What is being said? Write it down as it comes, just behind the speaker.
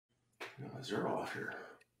Got my zero off here.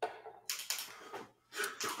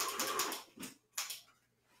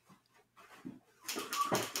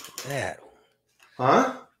 That.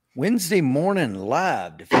 Huh? Wednesday morning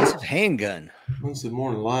live, defensive handgun. Wednesday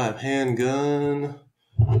morning live, handgun.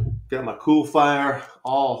 Got my Coolfire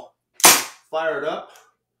all fired up.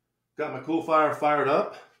 Got my Coolfire fired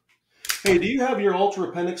up. Hey, do you have your Ultra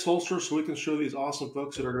Appendix holster so we can show these awesome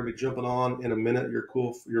folks that are going to be jumping on in a minute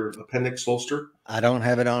your Appendix holster? I don't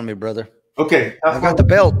have it on me, brother. Okay. I've got the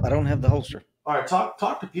belt. I don't have the holster. All right,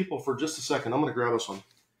 talk to people for just a second. I'm going to grab this one.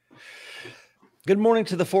 Good morning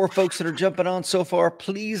to the four folks that are jumping on so far.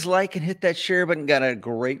 Please like and hit that share button. Got a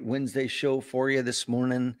great Wednesday show for you this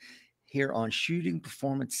morning here on Shooting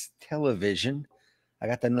Performance Television. I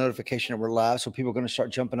got the notification that we're live, so people are going to start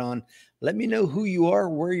jumping on. Let me know who you are,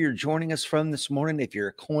 where you're joining us from this morning. If you're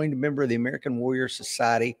a coined member of the American Warrior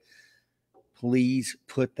Society, please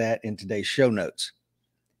put that in today's show notes.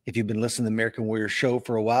 If you've been listening to the American Warrior Show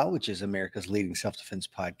for a while, which is America's leading self-defense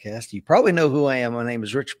podcast, you probably know who I am. My name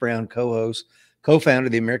is Rich Brown, co-host, co-founder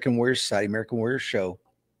of the American Warrior Society, American Warrior Show.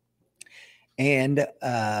 And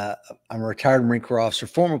I'm a retired Marine Corps officer,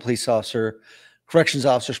 former police officer, corrections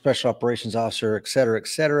officer, special operations officer, et cetera, et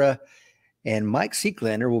cetera. And Mike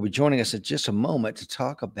Seeklander will be joining us in just a moment to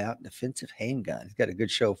talk about defensive handgun. He's got a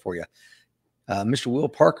good show for you. Mr. Will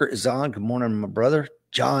Parker is on. Good morning, my brother.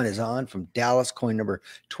 John is on from Dallas, coin number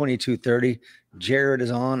 2230. Jared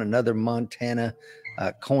is on, another Montana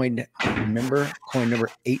coined member, coin number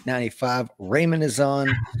 895. Raymond is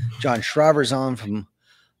on. John Shriver's on from,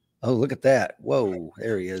 oh, look at that. Whoa,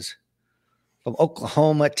 there he is. From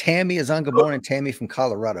Oklahoma. Tammy is on. Good morning, Tammy from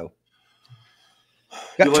Colorado.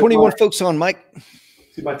 Got like 21 folks on, Mike.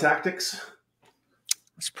 See my tactics?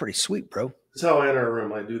 That's pretty sweet, bro. That's how I enter a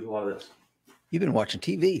room. I do a lot of this. You've been watching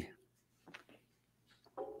TV.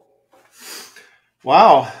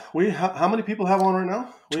 Wow. How many people have on right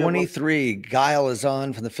now? 23. Guile is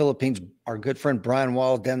on from the Philippines. Our good friend Brian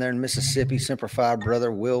Wall down there in Mississippi. Semper Fi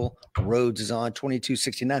brother Will Rhodes is on.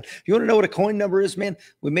 2269. If you want to know what a coin number is, man,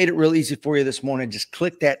 we made it real easy for you this morning. Just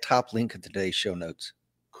click that top link in today's show notes.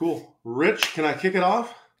 Cool. Rich, can I kick it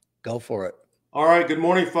off? Go for it. All right. Good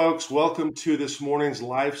morning, folks. Welcome to this morning's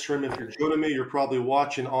live stream. If you're joining me, you're probably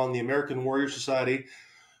watching on the American Warrior Society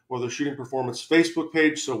or the Shooting Performance Facebook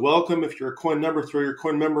page. So welcome. If you're a coin number, throw your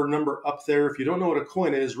coin member number up there. If you don't know what a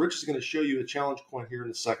coin is, Rich is going to show you a challenge coin here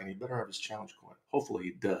in a second. He better have his challenge coin. Hopefully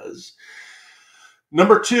he does.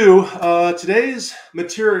 Number two, today's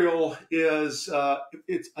material is, I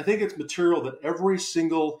think it's material that every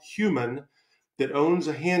single human that owns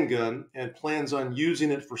a handgun and plans on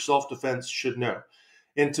using it for self-defense should know.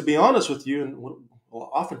 And to be honest with you, and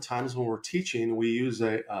oftentimes when we're teaching, we use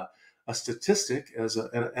a statistic as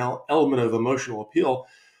an element of emotional appeal.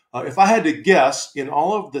 If I had to guess, in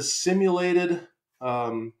all of the simulated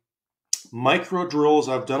micro drills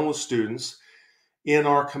I've done with students in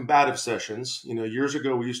our combative sessions, years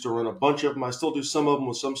ago we used to run a bunch of them. I still do some of them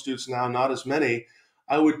with some students now, not as many.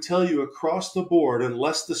 I would tell you across the board,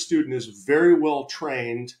 unless the student is very well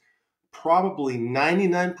trained, probably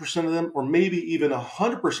 99% of them, or maybe even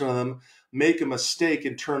 100% of them, make a mistake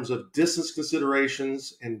in terms of distance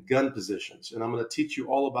considerations and gun positions. And I'm going to teach you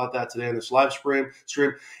all about that today in this live stream. It's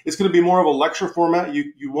going to be more of a lecture format.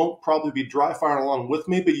 You won't probably be dry firing along with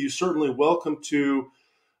me, but you're certainly welcome to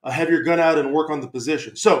have your gun out and work on the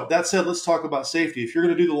position. So that said, let's talk about safety. If you're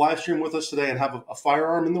going to do the live stream with us today and have a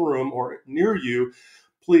firearm in the room or near you,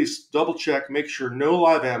 please double check, make sure no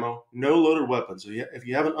live ammo, no loaded weapons. If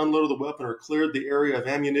you haven't unloaded the weapon or cleared the area of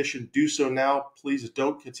ammunition, do so now. Please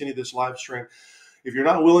don't continue this live stream. If you're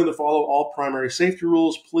not willing to follow all primary safety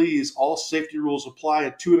rules, please, all safety rules apply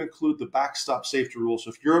to and include the backstop safety rules.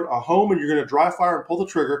 So if you're at a home and you're going to dry fire and pull the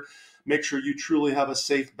trigger, make sure you truly have a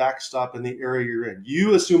safe backstop in the area you're in.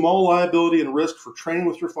 You assume all liability and risk for training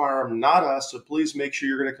with your firearm, not us. So please make sure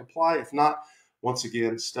you're going to comply. If not, once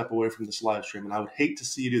again, step away from this live stream, and I would hate to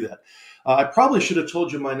see you do that. I probably should have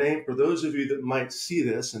told you my name. For those of you that might see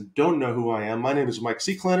this and don't know who I am, my name is Mike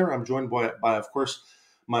Seeklander. I'm joined by, of course,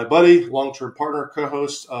 my buddy, long-term partner,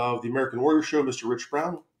 co-host of the American Warrior Show, Mr. Rich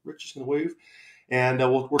Brown. Rich is going to wave. And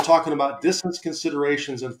we're talking about distance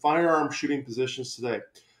considerations and firearm shooting positions today.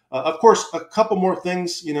 Of course, a couple more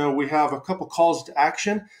things. We have a couple calls to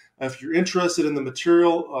action. If you're interested in the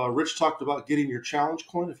material, Rich talked about getting your challenge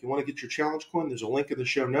coin. If you want to get your challenge coin, there's a link in the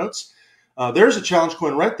show notes. There's a challenge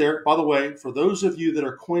coin right there. By the way, for those of you that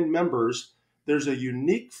are coin members, there's a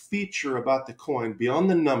unique feature about the coin beyond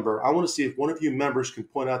the number. I want to see if one of you members can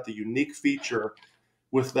point out the unique feature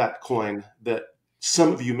with that coin that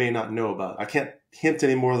some of you may not know about. I can't hint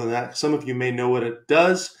any more than that. Some of you may know what it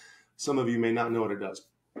does. Some of you may not know what it does.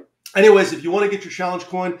 Anyways, if you want to get your challenge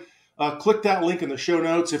coin, click that link in the show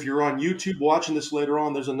notes. If you're on YouTube watching this later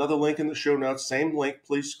on, there's another link in the show notes. Same link.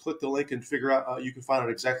 Please click the link and figure out, you can find out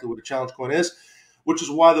exactly what a challenge coin is, which is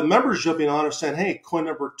why the members jumping on are saying, hey, coin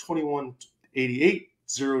number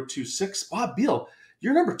 2188026, Bob Beal,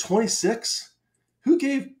 you're number 26? Who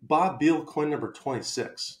gave Bob Beal coin number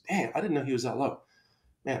 26? Dang, I didn't know he was that low.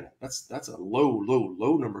 Man, that's a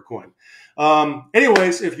low number coin.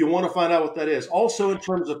 Anyways, if you want to find out what that is. Also, in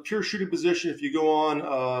terms of pure shooting position, if you go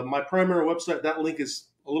on my primary website, that link is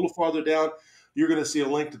a little farther down. You're going to see a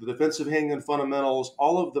link to the defensive handgun fundamentals.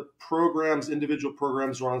 All of the programs, individual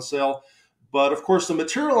programs, are on sale. But of course, the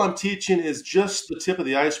material I'm teaching is just the tip of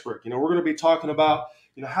the iceberg. We're going to be talking about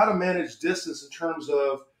how to manage distance in terms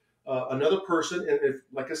of another person. And if,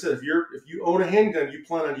 like I said, if you own a handgun, you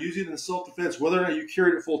plan on using it in self-defense, whether or not you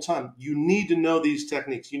carry it full time, you need to know these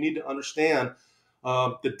techniques. You need to understand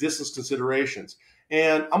the distance considerations.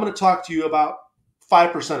 And I'm going to talk to you about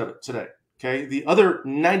 5% of it today. Okay. The other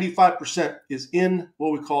 95% is in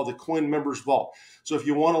what we call the coin members vault. So if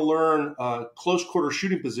you want to learn close quarter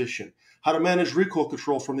shooting position, how to manage recoil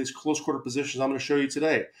control from these close quarter positions, I'm going to show you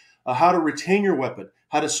today. How to retain your weapon,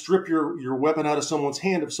 how to strip your weapon out of someone's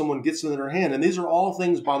hand if someone gets it in their hand. And these are all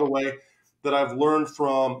things, by the way, that I've learned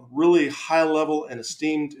from really high-level and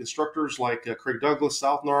esteemed instructors like Craig Douglas,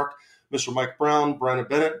 South Narc, Mr. Mike Brown, Brandon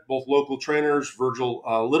Bennett, both local trainers, Virgil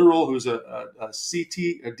Literal, who's a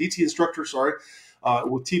DT instructor,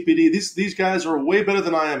 with TPD. These guys are way better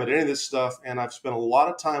than I am at any of this stuff, and I've spent a lot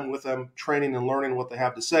of time with them training and learning what they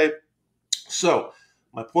have to say. So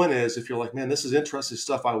my point is, if you're like, man, this is interesting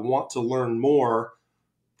stuff, I want to learn more,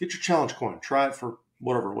 get your challenge coin. Try it for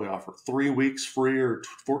whatever we offer, 3 weeks free or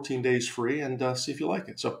 14 days free, and see if you like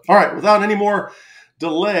it. So, all right, without any more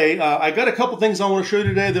delay, I got a couple things I want to show you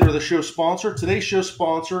today that are the show sponsor. Today's show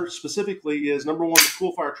sponsor specifically is number one, the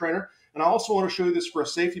Coolfire trainer. And I also want to show you this for a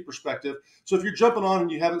safety perspective. So if you're jumping on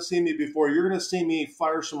and you haven't seen me before, you're going to see me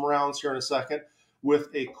fire some rounds here in a second with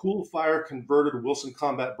a Coolfire converted Wilson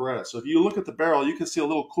Combat Beretta. So if you look at the barrel, you can see a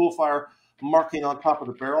little Coolfire marking on top of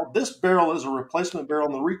the barrel. This barrel is a replacement barrel,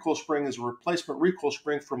 and the recoil spring is a replacement recoil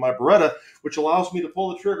spring for my Beretta, which allows me to pull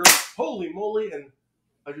the trigger. Holy moly, and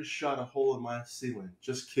I just shot a hole in my ceiling.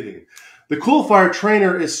 Just kidding. The Coolfire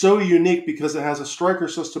trainer is so unique because it has a striker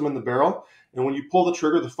system in the barrel, and when you pull the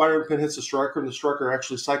trigger, the firing pin hits the striker, and the striker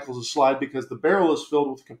actually cycles a slide because the barrel is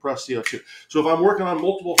filled with compressed CO2. So if I'm working on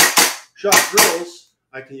multiple shot drills,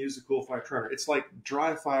 I can use the Coolfire trainer. It's like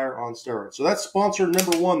dry fire on steroids. So that's sponsor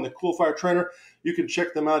number one, the Coolfire trainer. You can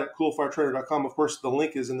check them out at coolfiretrainer.com. Of course, the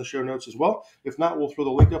link is in the show notes as well. If not, we'll throw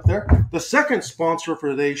the link up there. The second sponsor for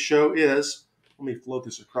today's show is, let me float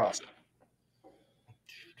this across.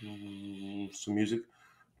 Some music.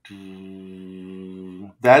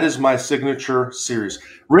 That is my signature series.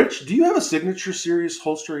 Rich, do you have a signature series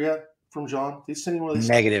holster yet from John? Did he send you one of these?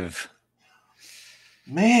 Negative.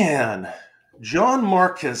 Man, John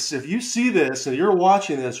Marcus, if you see this and you're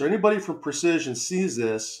watching this, or anybody from Precision sees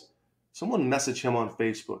this, someone message him on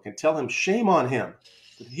Facebook and tell him shame on him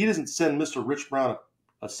that he doesn't send Mr. Rich Brown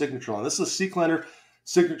a signature line. This is a Seeklander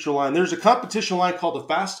signature line. There's a competition line called the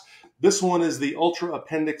Fast. This one is the Ultra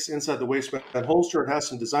Appendix inside the waistband holster. It has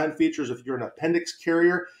some design features if you're an appendix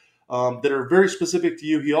carrier that are very specific to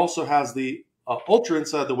you. He also has the Ultra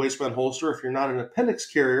inside the waistband holster if you're not an appendix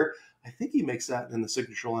carrier. I think he makes that in the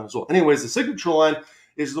signature line as well. Anyways, the signature line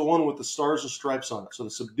is the one with the stars and stripes on it. So the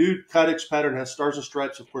subdued Kydex pattern has stars and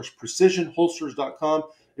stripes. Of course, precisionholsters.com.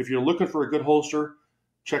 If you're looking for a good holster,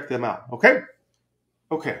 check them out. Okay?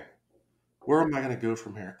 Okay. Where am I going to go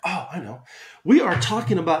from here? Oh, I know. We are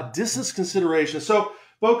talking about distance consideration. So,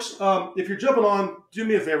 folks, if you're jumping on, do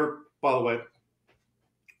me a favor, by the way.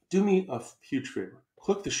 Do me a huge favor.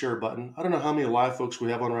 Click the share button. I don't know how many live folks we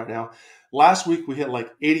have on right now. Last week, we hit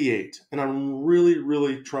like 88, and I'm really,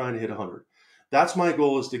 really trying to hit 100. That's my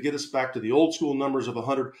goal, is to get us back to the old school numbers of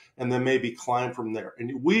 100 and then maybe climb from there.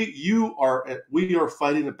 And we are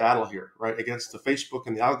fighting a battle here, right, against the Facebook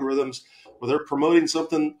and the algorithms where they're promoting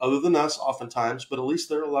something other than us oftentimes, but at least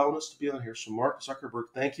they're allowing us to be on here. So Mark Zuckerberg,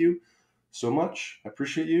 thank you so much. I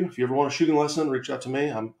appreciate you. If you ever want a shooting lesson, reach out to me.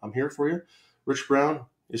 I'm here for you. Rich Brown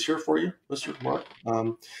is here for you, Mr. Mark.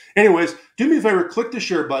 Anyways, do me a favor, click the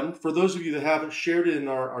share button. For those of you that haven't shared it in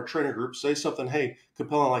our training group, say something, hey,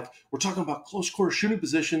 compelling, like we're talking about close quarter shooting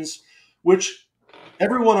positions, which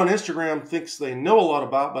everyone on Instagram thinks they know a lot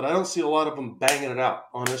about, but I don't see a lot of them banging it out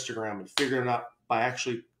on Instagram and figuring it out by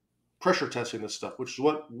actually pressure testing this stuff, which is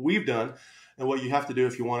what we've done and what you have to do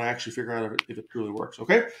if you want to actually figure out if it truly works.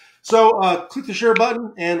 Okay, so click the share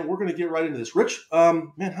button and we're going to get right into this. Rich,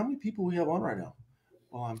 man, how many people we have on right now?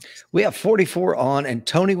 We have 44 on, and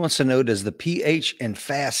Tony wants to know, does the PH and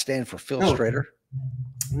FAST stand for Phil Strader?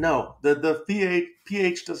 No, the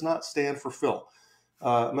PH does not stand for Phil.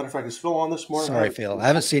 Matter of fact, is Phil on this morning? Sorry, Phil. I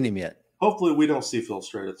haven't seen him yet. Hopefully we don't see Phil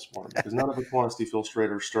Strader this morning, because none of us want to see Phil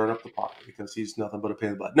Strader stirring up the pot, because he's nothing but a pain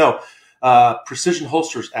in the butt. No, Precision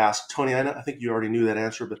Holsters asked, Tony, I think you already knew that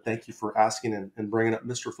answer, but thank you for asking and bringing up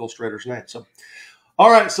Mr. Phil Strader's name. So,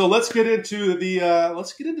 all right, so let's get into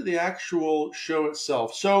the actual show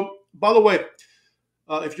itself. So, by the way,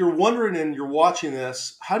 if you're wondering and you're watching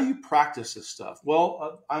this, how do you practice this stuff?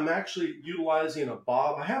 Well, I'm actually utilizing a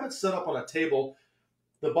bob. I have it set up on a table.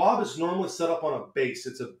 The bob is normally set up on a base.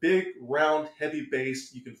 It's a big, round, heavy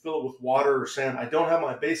base. You can fill it with water or sand. I don't have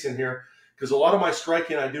my base in here because a lot of my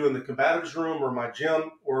striking I do in the combatives room or my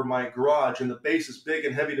gym or my garage, and the base is big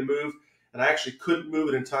and heavy to move, and I actually couldn't move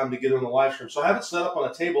it in time to get it on the live stream. So I have it set up on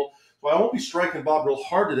a table. So I won't be striking bob real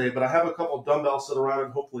hard today, but I have a couple of dumbbells set around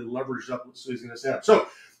and hopefully leveraged up so he's going to stand. So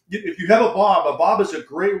if you have a bob is a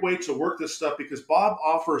great way to work this stuff because bob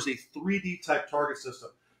offers a 3D type target system.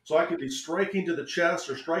 So I could be striking to the chest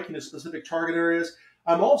or striking to specific target areas.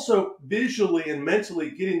 I'm also visually and mentally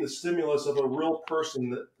getting the stimulus of a real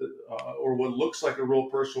person or what looks like a real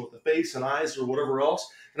person with the face and eyes or whatever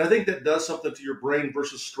else. And I think that does something to your brain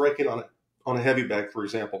versus striking on a heavy bag, for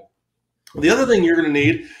example. The other thing you're going to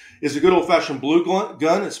need is a good old-fashioned blue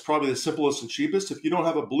gun. It's probably the simplest and cheapest. If you don't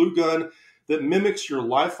have a blue gun that mimics your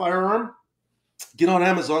live firearm, get on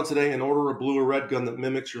Amazon today and order a blue or red gun that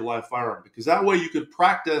mimics your live firearm, because that way you could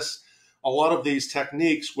practice a lot of these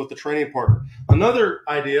techniques with the training partner. Another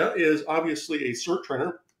idea is obviously a SIRT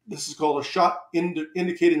trainer. This is called a shot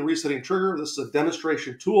indicating resetting trigger. This is a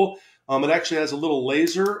demonstration tool. It actually has a little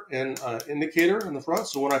laser and indicator in the front.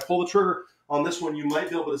 So when I pull the trigger on this one, you might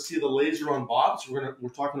be able to see the laser on Bob. So we're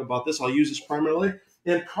talking about this. I'll use this primarily.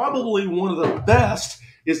 And probably one of the best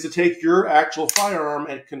is to take your actual firearm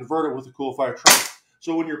and convert it with a Coolfire trainer.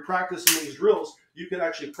 So when you're practicing these drills, you can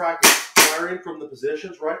actually practice firing from the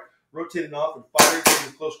positions, right? Rotating off and firing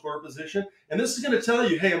from the close quarter position. And this is going to tell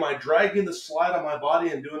you, hey, am I dragging the slide on my body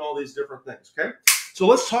and doing all these different things, okay? So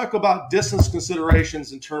let's talk about distance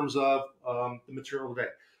considerations in terms of the material today.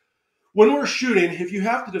 When we're shooting, if you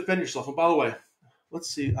have to defend yourself, and by the way, let's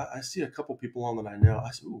see, I see a couple people on that I know.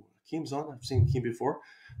 I see, ooh, Keem's on. I've seen Keem before.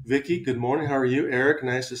 Vicky, good morning. How are you? Eric,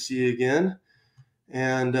 nice to see you again.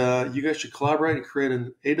 And you guys should collaborate and create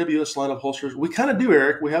an AWS line of holsters. We kind of do,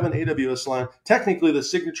 Eric. We have an AWS line. Technically, the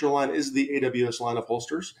signature line is the AWS line of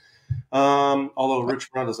holsters. Although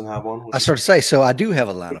Rich Brown doesn't have one. I started to say, so I do have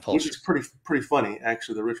a line of holsters. Which is pretty funny,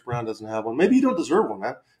 actually, that Rich Brown doesn't have one. Maybe you don't deserve one,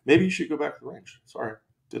 man. Maybe you should go back to the range. Sorry,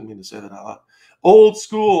 didn't mean to say that out loud. Old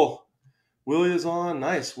school. Willie is on.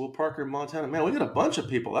 Nice. Will Parker, Montana. Man, we got a bunch of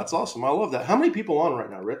people. That's awesome. I love that. How many people on right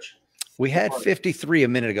now, Rich? We had 53 a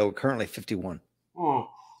minute ago. We're currently 51. Oh.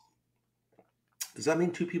 Does that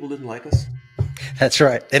mean 2 people didn't like us? That's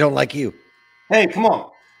right. They don't like you. Hey, come on.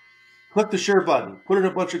 Click the share button. Put it in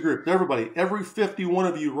a bunch of groups. Everybody, every 51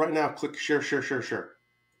 of you right now, click share, share, share, share.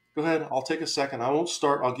 Go ahead. I'll take a second. I won't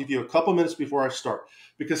start. I'll give you a couple minutes before I start.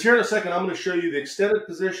 Because here in a second, I'm going to show you the extended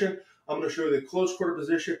position. I'm going to show you the close quarter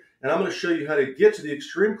position. And I'm going to show you how to get to the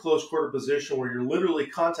extreme close quarter position where you're literally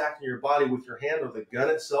contacting your body with your hand or the gun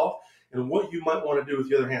itself, and what you might want to do with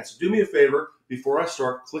the other hand. So do me a favor, before I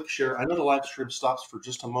start, click share. I know the live stream stops for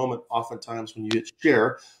just a moment oftentimes when you hit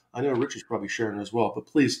share. I know Rich is probably sharing as well, but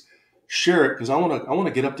please share it because I want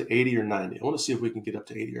to get up to 80 or 90. I want to see if we can get up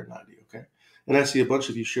to 80 or 90, okay? And I see a bunch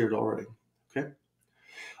of you shared already, okay?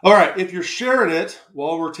 All right, if you're sharing it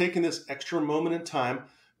while we're taking this extra moment in time,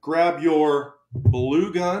 grab your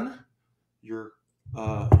blue gun, your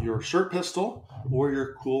SIRT pistol, or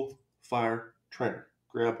your Coolfire trainer.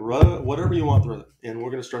 Grab whatever you want, and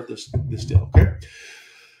we're going to start this deal, okay?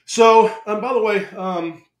 So, by the way,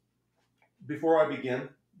 before I begin,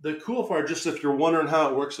 the Coolfire, just if you're wondering how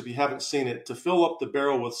it works, if you haven't seen it, to fill up the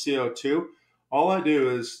barrel with CO2, all I do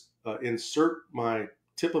is insert my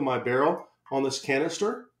tip of my barrel on this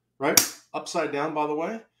canister, right? Upside down, by the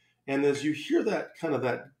way. And as you hear that kind of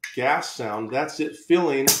that gas sound, that's it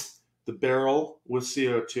filling the barrel with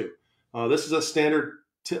CO2. This is a standard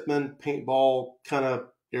Tipman paintball kind of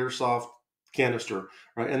airsoft canister,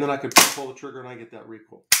 right? And then I could pull the trigger and I get that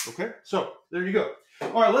recoil. Okay, so there you go.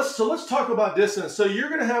 All right, let's talk about distance. So you're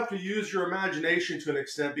going to have to use your imagination to an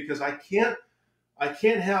extent because I can't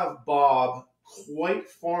have Bob quite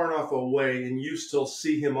far enough away and you still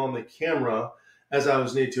see him on the camera as I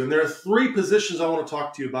was need to. And there are 3 positions I want to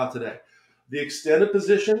talk to you about today. The extended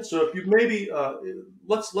position. So if you maybe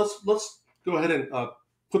let's go ahead and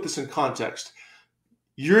put this in context.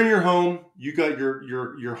 You're in your home. You got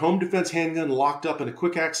your home defense handgun locked up in a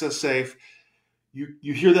quick access safe.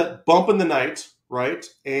 You hear that bump in the night, right?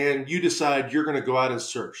 And you decide you're going to go out and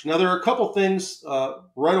search. Now, there are a couple things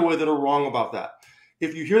right away that are wrong about that.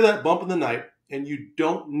 If you hear that bump in the night and you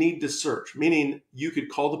don't need to search, meaning you could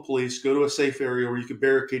call the police, go to a safe area where you could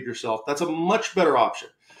barricade yourself, that's a much better option.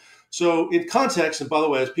 So in context, and by the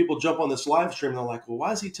way, as people jump on this live stream, they're like, well,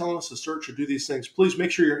 why is he telling us to search or do these things? Please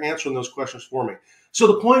make sure you're answering those questions for me. So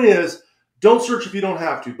the point is, don't search if you don't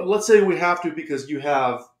have to. But let's say we have to because you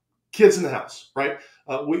have kids in the house, right?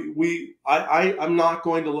 I'm not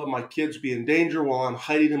going to let my kids be in danger while I'm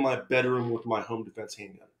hiding in my bedroom with my home defense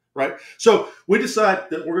handgun, right? So we decide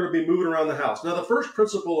that we're going to be moving around the house. Now, the first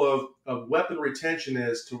principle of weapon retention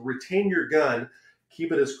is to retain your gun,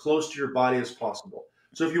 keep it as close to your body as possible.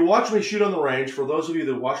 So if you watch me shoot on the range, for those of you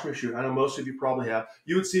that watch me shoot, I know most of you probably have,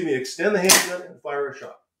 you would see me extend the handgun and fire a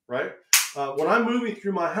shot, right? When I'm moving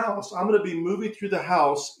through my house, I'm going to be moving through the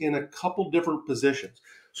house in a couple different positions.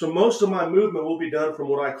 So most of my movement will be done from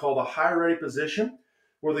what I call the high ready position,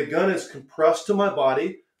 where the gun is compressed to my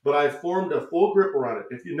body, but I've formed a full grip around it.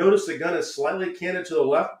 If you notice the gun is slightly canted to the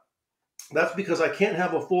left, that's because I can't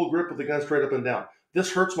have a full grip with the gun straight up and down.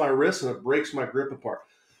 This hurts my wrist and it breaks my grip apart.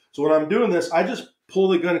 So when I'm doing this, I just pull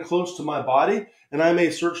the gun close to my body and I may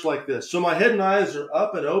search like this. So my head and eyes are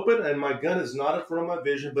up and open and my gun is not in front of my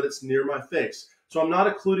vision, but it's near my face. So I'm not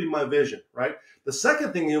occluding my vision, right? The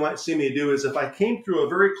second thing you might see me do is if I came through a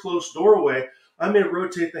very close doorway, I may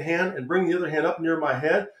rotate the hand and bring the other hand up near my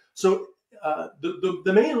head. So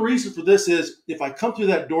the main reason for this is if I come through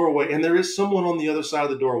that doorway and there is someone on the other side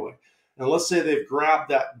of the doorway, and let's say they've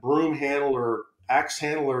grabbed that broom handle or axe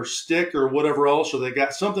handle or stick or whatever else, or they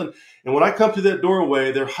got something, and when I come through that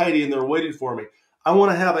doorway, they're hiding and they're waiting for me. I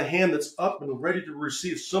want to have a hand that's up and ready to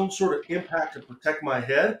receive some sort of impact to protect my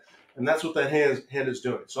head, and that's what that hand is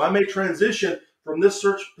doing. So I may transition from this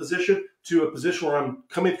search position to a position where I'm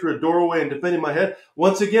coming through a doorway and defending my head.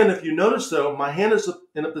 Once again, if you notice though, my hand is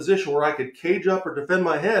in a position where I could cage up or defend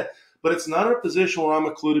my head, but it's not in a position where I'm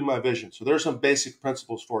occluding my vision. So there's some basic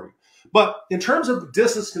principles for you. But in terms of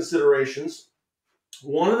distance considerations,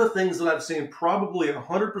 one of the things that I've seen probably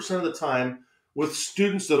 100% of the time with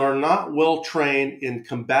students that are not well trained in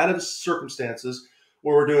combative circumstances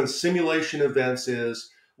where we're doing simulation events is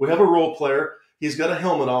we have a role player. He's got a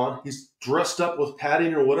helmet on. He's dressed up with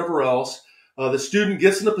padding or whatever else. The student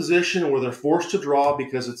gets in a position where they're forced to draw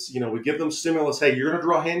because it's, we give them stimulus. Hey, you're going to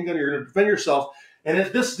draw a handgun. You're going to defend yourself. And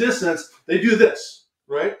at this distance, they do this,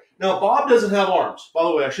 right? Now, Bob doesn't have arms. By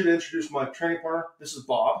the way, I should introduce my training partner. This is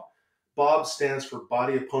Bob. Bob stands for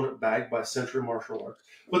Body Opponent Bag by Century Martial Arts.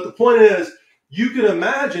 But the point is, you can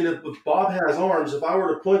imagine if Bob has arms, if I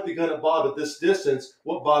were to point the gun at Bob at this distance,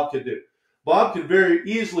 what Bob could do. Bob could very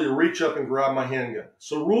easily reach up and grab my handgun.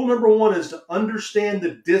 So rule number one is to understand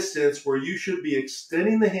the distance where you should be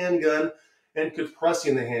extending the handgun and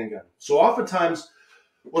compressing the handgun. So oftentimes,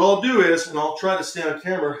 what I'll do is, and I'll try to stay on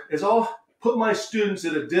camera, is I'll put my students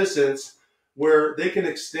at a distance where they can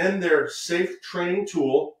extend their safe training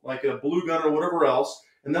tool, like a blue gun or whatever else,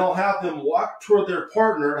 and then I'll have them walk toward their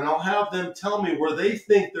partner, and I'll have them tell me where they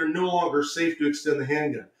think they're no longer safe to extend the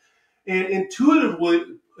handgun. And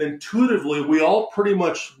intuitively, we all pretty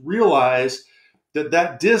much realize that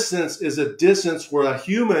that distance is a distance where a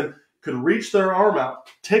human could reach their arm out,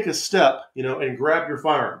 take a step, and grab your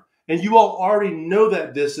firearm. And you all already know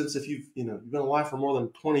that distance. If you've been alive for more than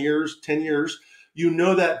 20 years, 10 years, you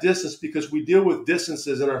know that distance because we deal with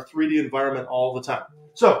distances in our 3D environment all the time.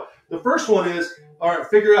 So the first one is, all right,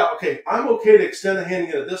 figure out, okay, I'm okay to extend the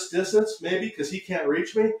handgun at this distance, maybe because he can't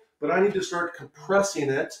reach me, but I need to start compressing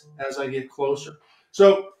it as I get closer.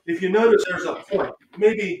 So if you notice, there's a point.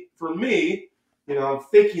 Maybe for me, I'm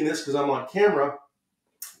faking this because I'm on camera.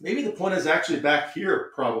 Maybe the point is actually back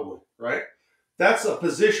here, probably, right? That's a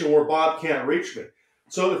position where Bob can't reach me.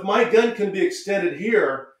 So if my gun can be extended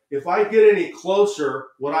here, if I get any closer,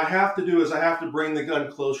 what I have to do is I have to bring the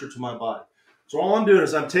gun closer to my body. So all I'm doing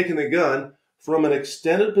is I'm taking the gun from an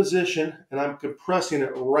extended position and I'm compressing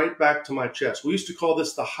it right back to my chest. We used to call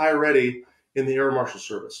this the high ready in the Air Marshal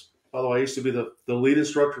Service. By the way, I used to be the lead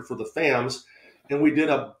instructor for the FAMs, and we did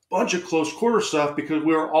a bunch of close quarter stuff because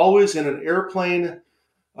we were always in an airplane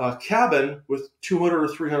cabin with 200 or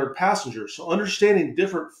 300 passengers. So understanding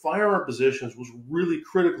different firearm positions was really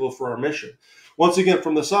critical for our mission. Once again,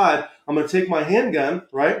 from the side, I'm going to take my handgun,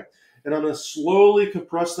 right? And I'm going to slowly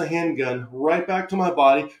compress the handgun right back to my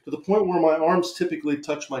body to the point where my arms typically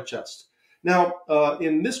touch my chest. Now,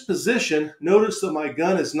 in this position, notice that my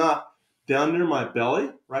gun is not down near my belly,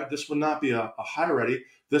 right? This would not be a high ready.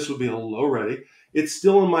 This would be a low ready. It's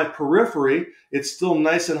still in my periphery. It's still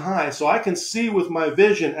nice and high. So I can see with my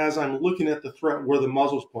vision as I'm looking at the threat where the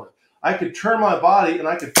muzzle's pointed. I could turn my body and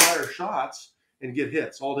I could fire shots and get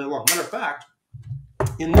hits all day long. Matter of fact,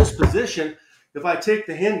 in this position, if I take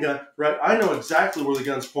the handgun, right, I know exactly where the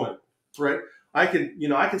gun's pointed, right? I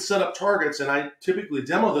can set up targets, and I typically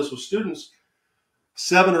demo this with students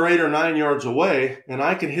 7 or 8 or 9 yards away, and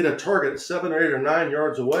I can hit a target 7 or 8 or 9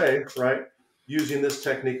 yards away, right, using this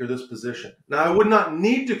technique or this position. Now, I would not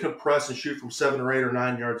need to compress and shoot from 7 or 8 or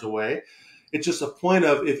 9 yards away. It's just a point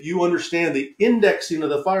of, if you understand the indexing of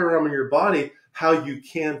the firearm in your body, how you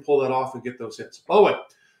can pull that off and get those hits. By the way,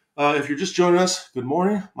 if you're just joining us, good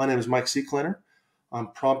morning. My name is Mike Seeklander. I'm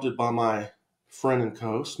prompted by my friend and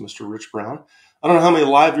co-host, Mr. Rich Brown. I don't know how many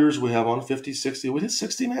live viewers we have on, 50, 60. We hit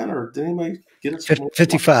 60, man, or did anybody get it?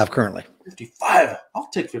 55 currently. 55. I'll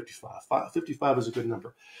take 55. 55 is a good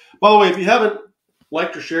number. By the way, if you haven't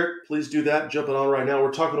liked or shared, please do that. Jumping on right now.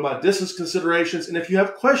 We're talking about distance considerations. And if you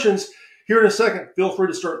have questions here in a second, feel free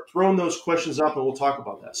to start throwing those questions up and we'll talk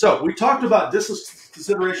about that. So we talked about distance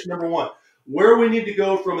consideration number one, where we need to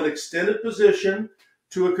go from an extended position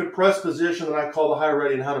to a compressed position that I call the high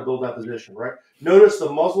ready, and how to build that position, right? Notice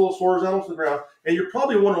the muzzle is horizontal to the ground, and you're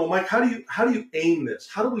probably wondering, well, Mike, how do you aim this?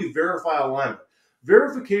 How do we verify alignment?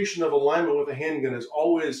 Verification of alignment with a handgun is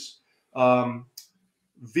always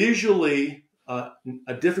visually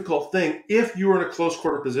a difficult thing if you are in a close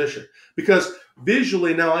quarter position, because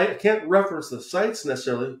visually, now I can't reference the sights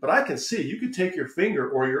necessarily, but I can see. You could take your finger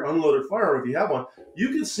or your unloaded firearm if you have one. You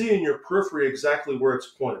can see in your periphery exactly where it's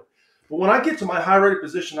pointed. But when I get to my high ready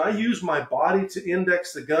position, I use my body to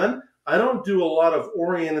index the gun. I don't do a lot of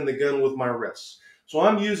orienting the gun with my wrists. So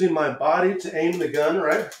I'm using my body to aim the gun,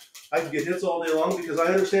 right? I can get hits all day long because I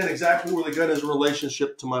understand exactly where the gun is in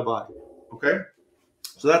relationship to my body, okay?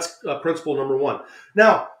 So that's principle number one.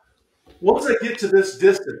 Now, once I get to this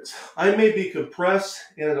distance, I may be compressed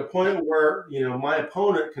and at a point where, my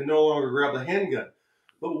opponent can no longer grab the handgun.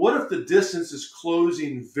 But what if the distance is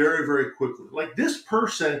closing very, very quickly? Like this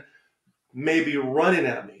person may be running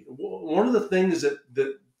at me. One of the things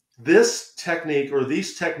that this technique or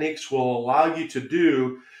these techniques will allow you to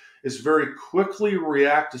do is very quickly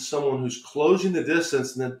react to someone who's closing the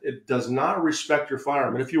distance and it does not respect your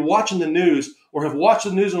firearm. And if you're watching the news or have watched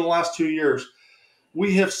the news in the last 2 years,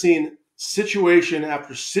 we have seen situation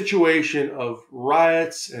after situation of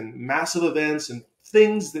riots and massive events and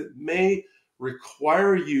things that may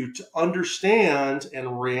require you to understand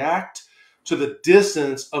and react to the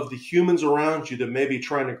distance of the humans around you that may be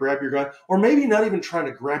trying to grab your gun, or maybe not even trying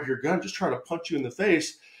to grab your gun, just trying to punch you in the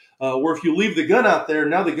face, where if you leave the gun out there,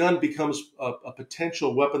 now the gun becomes a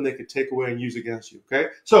potential weapon they could take away and use against you, okay?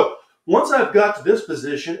 So once I've got to this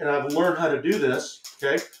position and I've learned how to do this,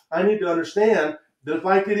 okay, I need to understand that if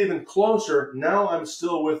I get even closer, now I'm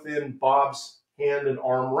still within Bob's hand and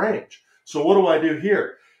arm range. So what do I do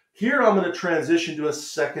here? Here I'm going to transition to a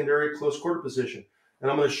secondary close quarter position. And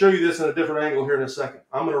I'm going to show you this in a different angle here in a second.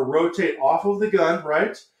 I'm going to rotate off of the gun,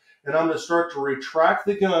 right? And I'm going to start to retract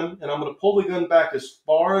the gun, and I'm going to pull the gun back as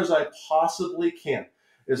far as I possibly can,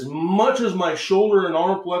 as much as my shoulder and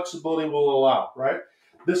arm flexibility will allow, right?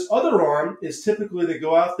 This other arm is typically to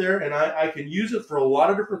go out there, and I can use it for a lot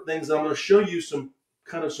of different things. I'm going to show you some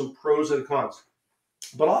pros and cons.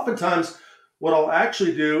 But oftentimes, what I'll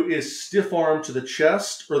actually do is stiff arm to the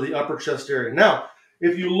chest or the upper chest area. Now,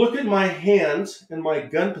 if you look at my hands and my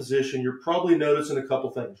gun position, you're probably noticing a couple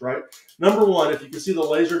things, right? Number one, if you can see the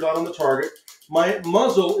laser dot on the target, my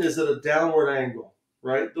muzzle is at a downward angle,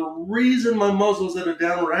 right? The reason my muzzle is at a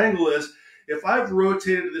downward angle is if I've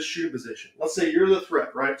rotated to the shooting position, let's say you're the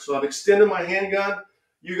threat, right? So I've extended my handgun,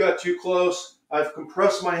 you got too close, I've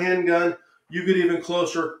compressed my handgun, you get even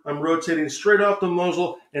closer, I'm rotating straight off the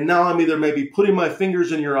muzzle, and now I'm either maybe putting my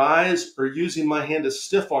fingers in your eyes or using my hand to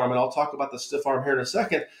stiff arm, and I'll talk about the stiff arm here in a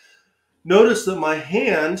second. Notice that my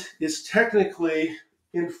hand is technically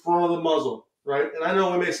in front of the muzzle, right? And I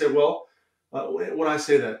know we may say, well, when I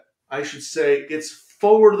say that, I should say it's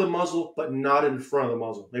forward of the muzzle, but not in front of the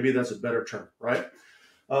muzzle. Maybe that's a better term, right?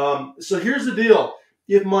 So here's the deal.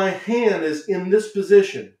 If my hand is in this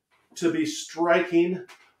position to be striking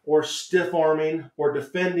or stiff arming or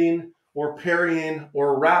defending or parrying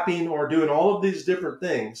or wrapping or doing all of these different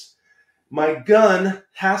things, my gun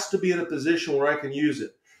has to be in a position where I can use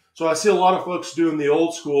it. So I see a lot of folks doing the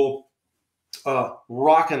old school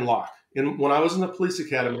rock and lock. And when I was in the police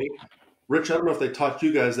academy, Rich, I don't know if they taught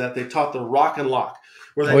you guys that. They taught the rock and lock,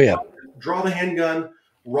 where they draw the handgun,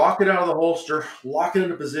 rock it out of the holster, lock it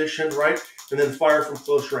into position, right, and then fire from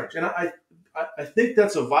close range. And I think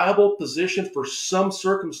that's a viable position for some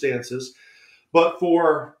circumstances, but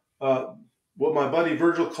for what my buddy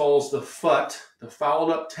Virgil calls the FUT, the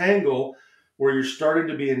fouled up tangle, where you're starting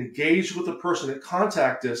to be engaged with the person at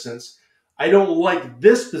contact distance, I don't like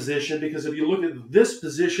this position, because if you look at this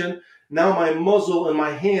position, now my muzzle and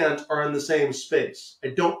my hand are in the same space. I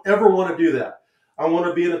don't ever want to do that. I want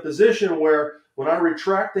to be in a position where when I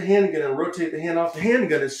retract the handgun and rotate the hand off the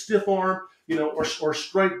handgun, is stiff arm, or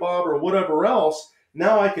strike bob or whatever else,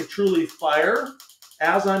 now I can truly fire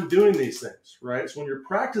as I'm doing these things, right? So when you're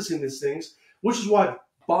practicing these things, which is why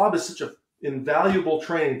Bob is such an invaluable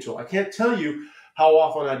training tool. I can't tell you how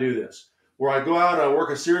often I do this, where I go out and I work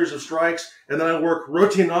a series of strikes, and then I work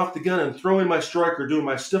rotating off the gun and throwing my strike or doing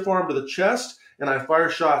my stiff arm to the chest, and I fire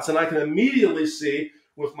shots. And I can immediately see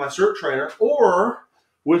with my SIRT trainer or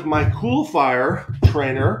with my Coolfire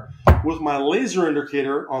trainer with my laser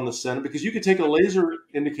indicator on the center, because you can take a laser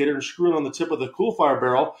indicator and screw it on the tip of the Coolfire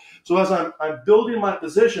barrel. So as I'm building my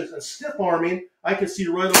positions and stiff arming, I can see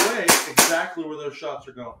right away exactly where those shots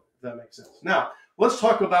are going, if that makes sense. Now, let's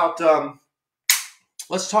talk about the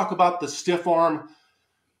stiff arm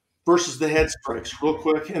versus the head strikes real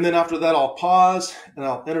quick. And then after that, I'll pause and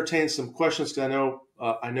I'll entertain some questions, because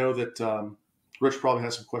I know that Rich probably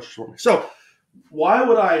has some questions for me. So why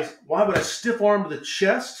would I stiff arm to the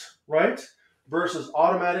chest, right, versus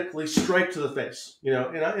automatically strike to the face?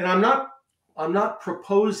 And I'm not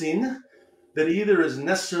proposing that either is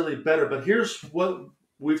necessarily better, but here's what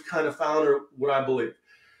we've kind of found, or what I believe.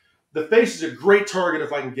 The face is a great target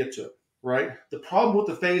if I can get to it, right? The problem with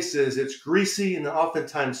the face is it's greasy and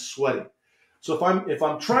oftentimes sweaty. So if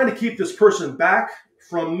I'm trying to keep this person back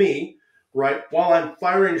from me, right, while I'm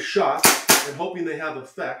firing shots and hoping they have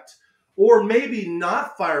effect, or maybe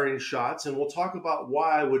not firing shots, and we'll talk about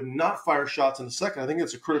why I would not fire shots in a second. I think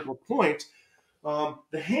that's a critical point.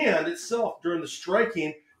 The hand itself during the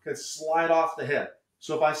striking can slide off the head.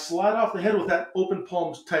 So if I slide off the head with that open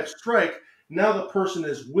palm type strike, now the person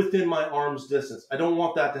is within my arm's distance. I don't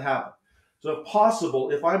want that to happen. So if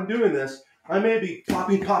possible, if I'm doing this, I may be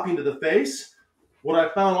popping to the face. What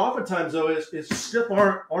I found oftentimes, though, is stiff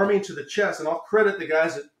arming to the chest. And I'll credit the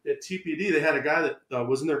guys at TPD. They had a guy that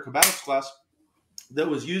was in their combatives class that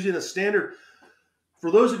was using a standard.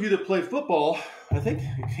 For those of you that play football, I think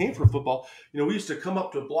it came from football. We used to come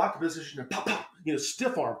up to a block position and pop, pop,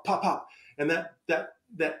 stiff arm, pop, pop. And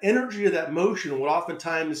that energy of that motion would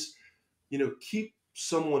oftentimes, keep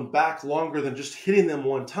someone back longer than just hitting them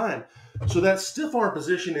one time. So that stiff arm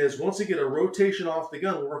position is, once you get a rotation off the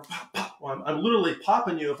gun, where pop, pop, I'm literally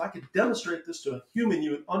popping you. If I could demonstrate this to a human,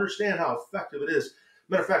 you would understand how effective it is.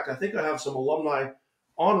 Matter of fact, I think I have some alumni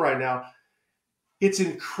on right now. It's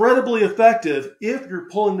incredibly effective if you're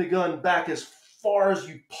pulling the gun back as far as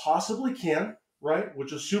you possibly can, right,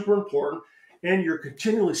 which is super important, and you're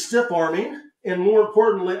continually stiff arming, and more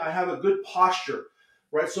importantly, I have a good posture,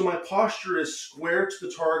 right? So my posture is square to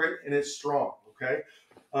the target and it's strong, okay?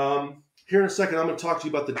 Here in a second, I'm going to talk to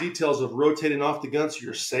you about the details of rotating off the gun so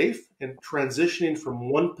you're safe and transitioning from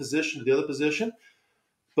one position to the other position.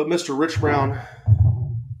 But Mr. Rich Brown,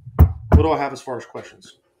 what do I have as far as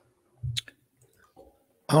questions?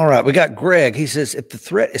 All right, we got Greg. He says, if the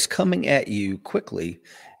threat is coming at you quickly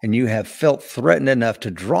and you have felt threatened enough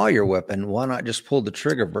to draw your weapon, why not just pull the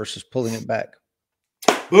trigger versus pulling it back?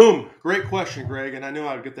 Boom. Great question, Greg. And I knew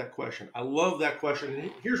I would get that question. I love that question. And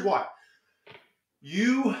here's why.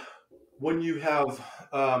 When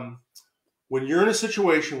you're in a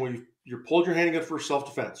situation where you're pulled your handgun for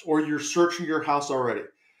self-defense, or you're searching your house already,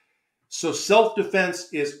 so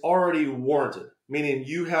self-defense is already warranted, meaning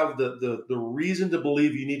you have the reason to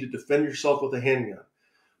believe you need to defend yourself with a handgun.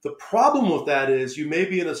 The problem with that is you may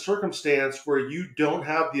be in a circumstance where you don't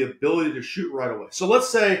have the ability to shoot right away. So let's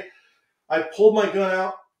say I pulled my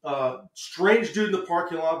gun out, strange dude in the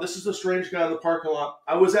parking lot. This is a strange guy in the parking lot.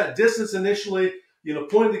 I was at distance initially,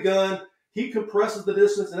 pointing the gun. He compresses the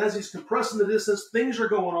distance, and as he's compressing the distance, things are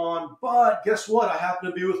going on. But guess what? I happen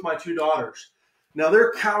to be with my two daughters. Now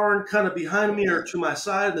they're cowering kind of behind me or to my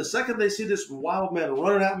side. And the second they see this wild man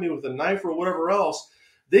running at me with a knife or whatever else,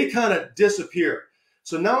 they kind of disappear.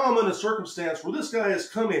 So now I'm in a circumstance where this guy is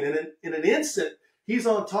coming, and in an instant, he's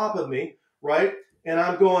on top of me, right? And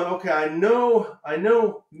I'm going, okay, I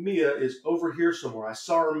know Mia is over here somewhere. I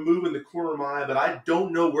saw her move in the corner of my eye, but I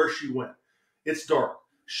don't know where she went. It's dark.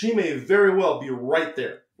 She may very well be right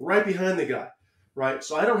there, right behind the guy, right?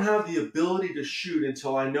 So I don't have the ability to shoot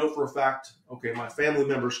until I know for a fact, okay, my family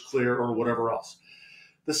member's clear or whatever else.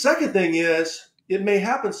 The second thing is, it may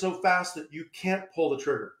happen so fast that you can't pull the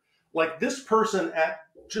trigger. Like this person at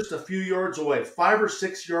just a few yards away, 5 or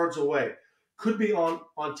 6 yards away, could be on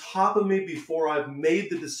top of me before I've made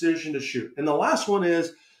the decision to shoot. And the last one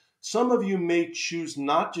is, some of you may choose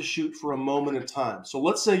not to shoot for a moment in time. So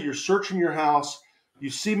let's say you're searching your house,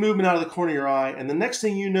 you see movement out of the corner of your eye, and the next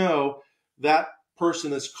thing you know, that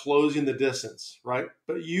person is closing the distance, right?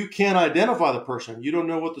 But you can't identify the person. You don't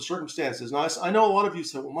know what the circumstance is. Now, I know a lot of you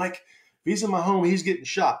say, well, Mike, if he's in my home, he's getting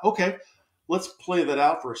shot. Okay, let's play that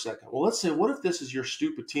out for a second. Well, let's say, what if this is your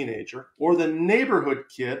stupid teenager or the neighborhood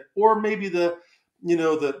kid, or maybe the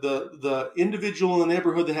individual in the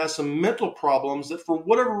neighborhood that has some mental problems that for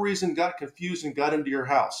whatever reason got confused and got into your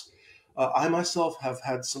house. I myself have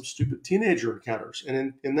had some stupid teenager encounters.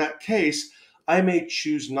 And in that case, I may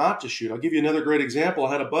choose not to shoot. I'll give you another great example.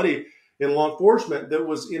 I had a buddy in law enforcement that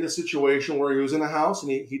was in a situation where he was in a house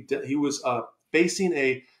and he was facing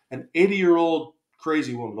an 80-year-old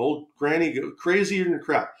crazy woman, old granny, crazier than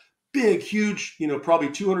crap, big, huge, probably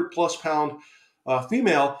 200+ pound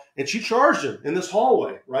female, and she charged him in this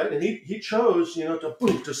hallway, right? And he chose,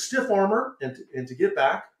 to stiff arm her and to get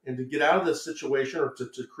back and to get out of this situation, or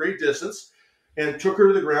to create distance, and took her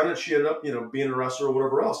to the ground, and she ended up, being arrested or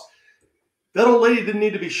whatever else. That old lady didn't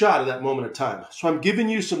need to be shot at that moment in time. So I'm giving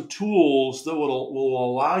you some tools that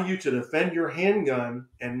will allow you to defend your handgun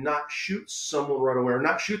and not shoot someone right away, or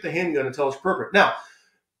not shoot the handgun until it's appropriate. Now,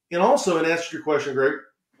 and also in answer to your question, Greg,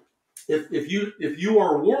 if you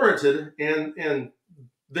are warranted and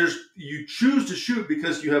you choose to shoot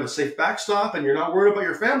because you have a safe backstop and you're not worried about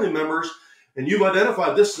your family members and you've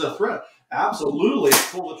identified this as a threat, absolutely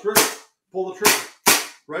pull the trigger,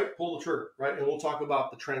 right? Pull the trigger, right? And we'll talk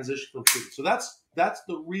about the transition from shooting. So that's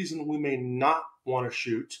the reason we may not want to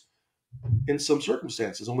shoot in some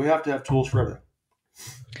circumstances, and we have to have tools for everything.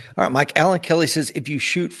 All right, Mike. Alan Kelly says, if you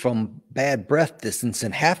shoot from bad breath distance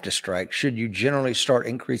and have to strike, should you generally start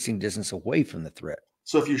increasing distance away from the threat?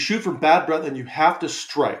 So if you shoot from bad breath and you have to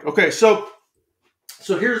strike. Okay, so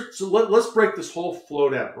let's break this whole flow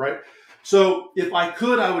down, right? So if I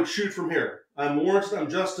could, I would shoot from here. I'm warranted, I'm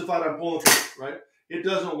justified, I'm pulling through, right? It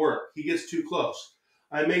doesn't work. He gets too close.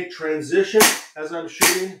 I may transition as I'm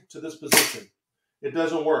shooting to this position. It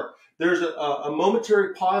doesn't work. There's a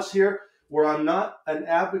momentary pause here where I'm not an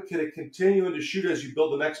advocate of continuing to shoot as you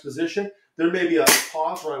build the next position. There may be a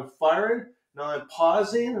pause where I'm firing. Now I'm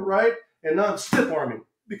pausing, right? And now I'm stiff arming,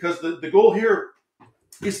 because the goal here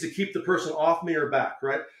is to keep the person off me or back,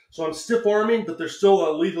 right? So I'm stiff arming, but there's still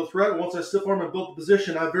a lethal threat. Once I stiff arm and build the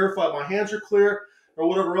position, I verify my hands are clear or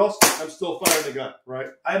whatever else, I'm still firing the gun, right?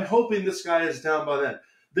 I'm hoping this guy is down by then.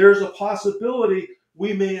 There's a possibility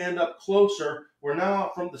we may end up closer, where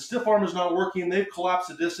now from the stiff arm is not working, they've collapsed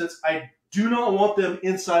the distance. I do not want them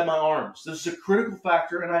inside my arms. This is a critical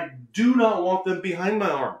factor, and I do not want them behind my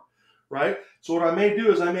arm, right? So what I may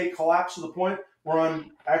do is I may collapse to the point where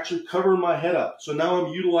I'm actually covering my head up. So now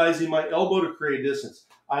I'm utilizing my elbow to create distance.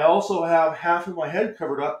 I also have half of my head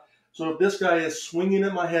covered up. So if this guy is swinging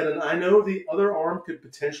at my head, and I know the other arm could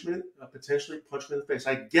potentially punch me in the face,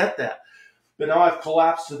 I get that. But now I've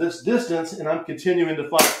collapsed to this distance, and I'm continuing to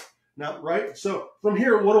fight. Now, right? So from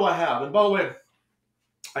here, what do I have? And by the way,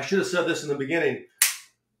 I should have said this in the beginning.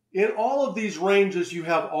 In all of these ranges, you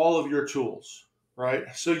have all of your tools, right?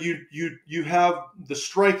 So you have the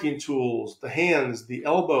striking tools, the hands, the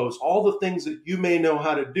elbows, all the things that you may know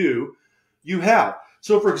how to do, you have.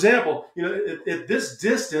 So for example, at this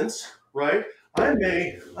distance, right, I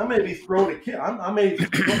may be throwing a kick. I may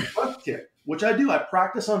throw a front kick, which I do. I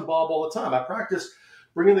practice on Bob all the time. I practice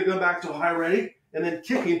bringing the gun back to a high ready and then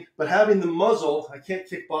kicking, but having the muzzle, I can't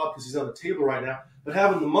kick Bob because he's on the table right now, but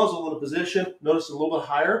having the muzzle in a position, notice a little bit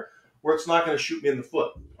higher, where it's not going to shoot me in the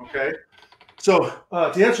foot, okay? So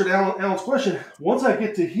to answer Alan's question, once I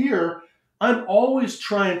get to here, I'm always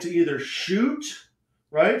trying to either shoot,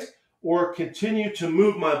 right, or continue to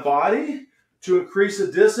move my body to increase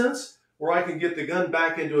the distance where I can get the gun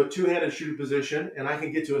back into a two-handed shooting position and I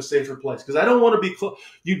can get to a safer place. Because I don't want to be close.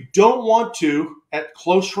 You don't want to, at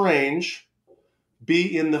close range,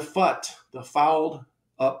 be in the FUT, the fouled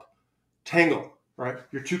up tangle, right?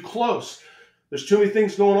 You're too close. There's too many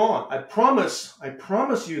things going on. I promise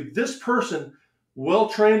you, this person,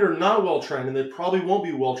 well-trained or not well-trained, and they probably won't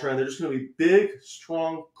be well-trained, they're just going to be big,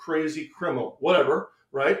 strong, crazy criminal, whatever,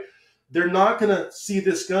 right? They're not going to see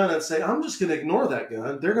this gun and say, I'm just going to ignore that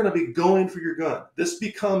gun. They're going to be going for your gun. This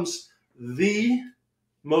becomes the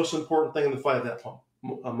most important thing in the fight at that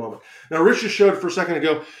moment. Now, Rich just showed for a second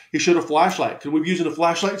ago, he showed a flashlight. Could we be using a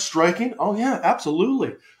flashlight striking? Oh, yeah,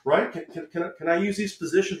 absolutely. Right? Can I use these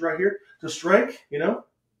positions right here to strike?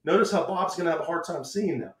 Notice how Bob's going to have a hard time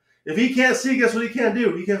seeing now. If he can't see, guess what he can't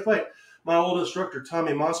do? He can't fight. My old instructor,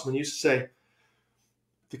 Tommy Mossman, used to say, if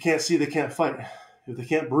they can't see, they can't fight. If they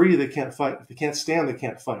can't breathe, they can't fight. If they can't stand, they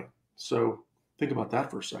can't fight. So think about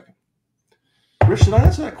that for a second. Rich, did I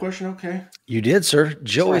answer that question okay? You did, sir.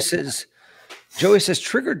 Joey says,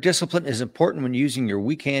 trigger discipline is important when using your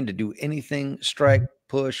weak hand to do anything, strike,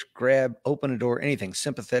 push, grab, open a door, anything.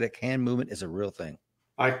 Sympathetic hand movement is a real thing.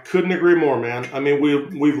 I couldn't agree more, man. I mean,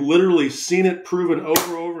 we've literally seen it proven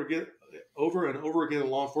over and over again in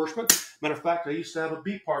law enforcement. Matter of fact, I used to have a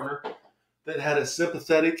beat partner that had a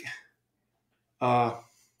sympathetic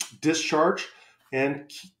discharge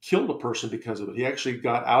and killed a person because of it. He actually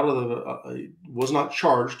got out of the, was not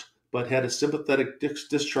charged, but had a sympathetic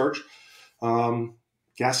discharge.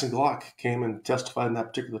 Gas and Glock came and testified in that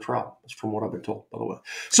particular trial. That's from what I've been told, by the way.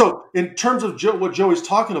 So in terms of what Joey's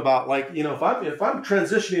talking about, like, you know, if I'm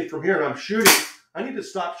transitioning from here and I'm shooting, I need to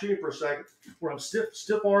stop shooting for a second where I'm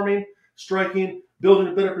stiff arming, striking, building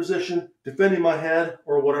a better position, defending my head,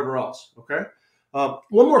 or whatever else, okay?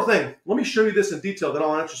 One more thing. Let me show you this in detail, then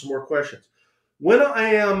I'll answer some more questions. When I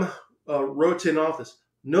am rotating off this,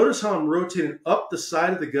 notice how I'm rotating up the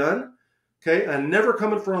side of the gun, okay? I never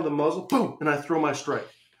come in front of the muzzle, boom, and I throw my strike.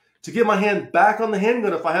 To get my hand back on the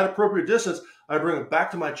handgun, if I had appropriate distance, I bring it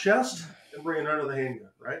back to my chest and bring it under the handgun,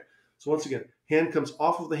 right? So once again, hand comes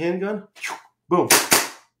off of the handgun, boom,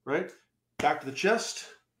 right? Back to the chest,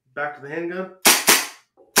 back to the handgun,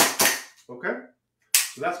 okay?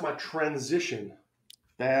 So that's my transition.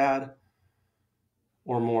 Bad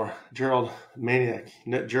or more. Gerald, Maniac.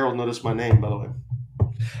 Gerald noticed my name, by the way.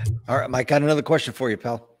 All right, Mike, got another question for you,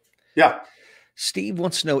 pal. Yeah. Steve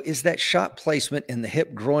wants to know, is that shot placement in the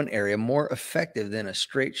hip groin area more effective than a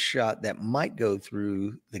straight shot that might go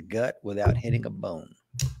through the gut without hitting a bone?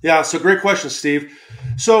 Yeah, so great question, Steve.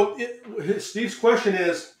 So Steve's question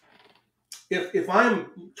is, if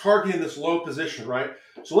I'm targeting this low position, right?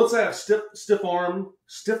 So let's say I have stiff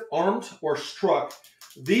armed or struck.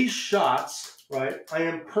 These shots, right, I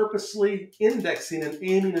am purposely indexing and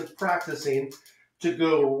aiming and practicing to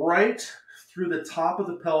go right through the top of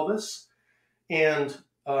the pelvis. And,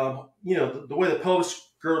 you know, the way the pelvis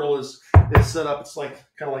girdle is set up, it's like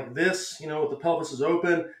kind of like this, you know, the pelvis is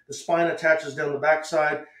open, the spine attaches down the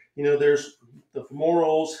backside. You know, there's the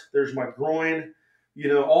femorals, there's my groin, you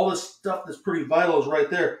know, all this stuff that's pretty vital is right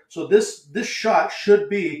there. So this shot should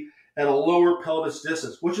be at a lower pelvis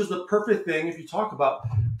distance, which is the perfect thing if you talk about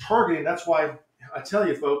targeting. That's why I tell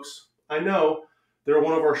you, folks, I know they're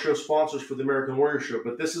one of our show sponsors for the American Warrior Show,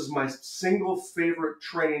 but this is my single favorite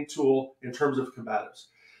training tool in terms of combatives,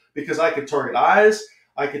 because I could target eyes,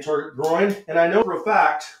 I could target groin, and I know for a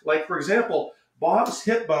fact, like for example, Bob's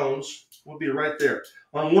hip bones would be right there.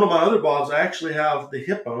 On one of my other Bobs, I actually have the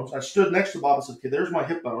hip bones. I stood next to Bob and said, okay, there's my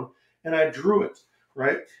hip bone, and I drew it,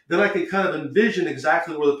 right? Then I can kind of envision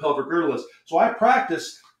exactly where the pelvic girdle is. So I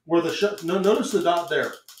practice where the notice the dot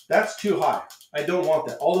there. That's too high. I don't want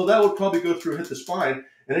that. Although that would probably go through, hit the spine.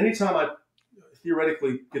 And anytime I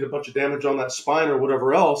theoretically get a bunch of damage on that spine or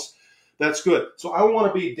whatever else, that's good. So I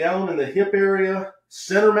want to be down in the hip area,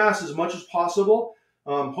 center mass as much as possible.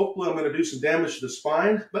 Hopefully I'm going to do some damage to the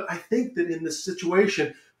spine. But I think that in this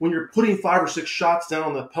situation, when you're putting 5 or 6 shots down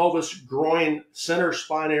on the pelvis, groin, center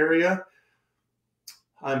spine area,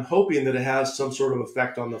 I'm hoping that it has some sort of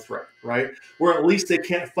effect on the threat, right? Where at least they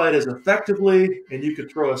can't fight as effectively, and you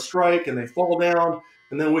could throw a strike and they fall down,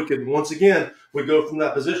 and then we could, once again, we go from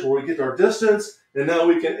that position where we get our distance, and now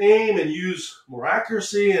we can aim and use more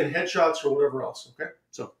accuracy and headshots or whatever else, okay?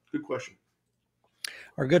 So, good question.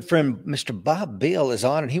 Our good friend, Mr. Bob Beal, is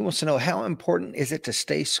on, and he wants to know, how important is it to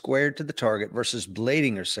stay squared to the target versus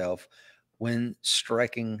blading yourself when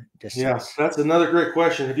striking distance? Yeah, that's another great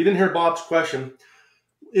question. If you didn't hear Bob's question,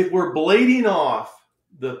 if we're blading off,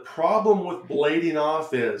 the problem with blading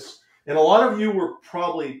off is, and a lot of you were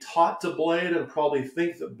probably taught to blade and probably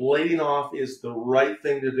think that blading off is the right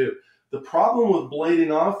thing to do. The problem with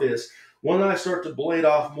blading off is when I start to blade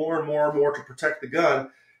off more and more and more to protect the gun,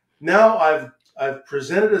 now I've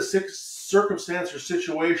presented a circumstance or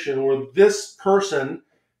situation where this person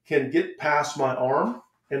can get past my arm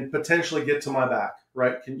and potentially get to my back,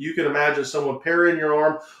 right? You can imagine someone parrying your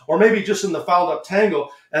arm, or maybe just in the fouled up tangle,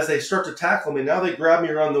 as they start to tackle me, now they grab me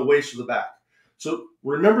around the waist or the back. So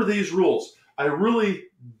remember these rules. I really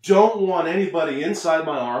don't want anybody inside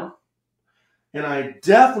my arm, and I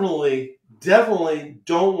definitely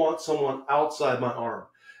don't want someone outside my arm.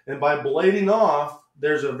 And by blading off,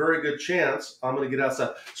 there's a very good chance I'm going to get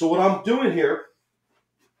outside. So what I'm doing here,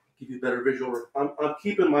 give you a better visual, I'm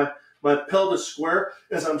keeping my pelvis square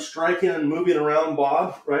as I'm striking and moving around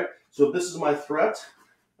Bob, right? So if this is my threat,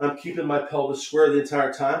 I'm keeping my pelvis square the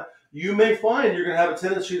entire time. You may find you're going to have a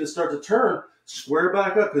tendency to start to turn Square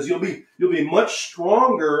back up, because you'll be much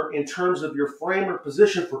stronger in terms of your frame or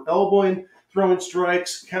position for elbowing, throwing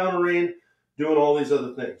strikes, countering, doing all these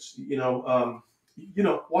other things.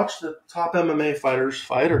 Watch the top MMA fighters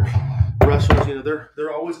fight, or wrestlers.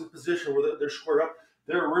 They're always in a position where they're squared up.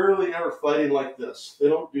 They're rarely ever fighting like this. They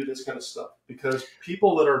don't do this kind of stuff, because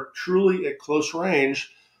people that are truly at close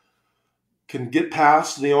range can get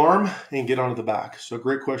past the arm and get onto the back. So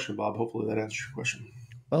great question, Bob. Hopefully that answers your question.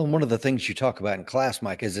 Well, one of the things you talk about in class,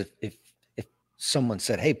 Mike, is if someone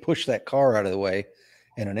said, hey, push that car out of the way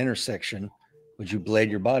in an intersection, would you blade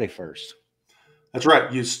your body first? That's right.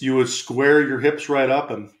 You would square your hips right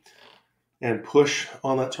up and push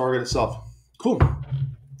on that target itself. Cool.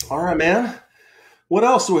 All right, man. What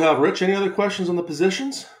else do we have, Rich? Any other questions on the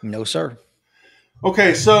positions? No, sir.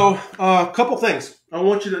 Okay, so a couple things.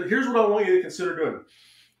 Here's what I want you to consider doing.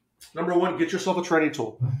 Number one, get yourself a training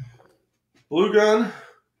tool. Blue gun,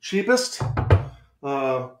 cheapest.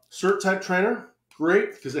 SIRT type trainer,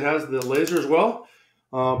 great, because it has the laser as well.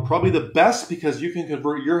 Probably the best, because you can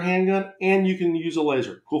convert your handgun and you can use a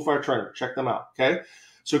laser. Coolfire trainer, check them out, okay?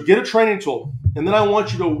 So get a training tool, and then I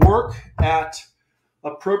want you to work at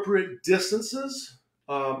appropriate distances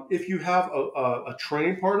if you have a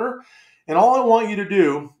training partner. And all I want you to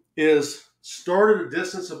do is start at a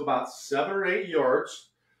distance of about 7 or 8 yards,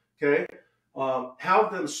 okay?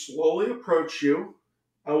 Have them slowly approach you.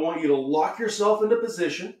 I want you to lock yourself into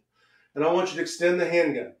position, and I want you to extend the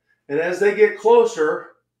handgun. And as they get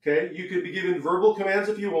closer, okay, you could be giving verbal commands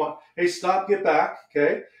if you want. Hey, stop, get back,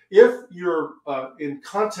 okay? If you're in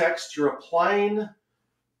context, you're applying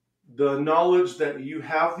the knowledge that you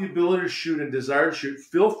have the ability to shoot and desire to shoot,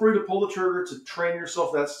 feel free to pull the trigger to train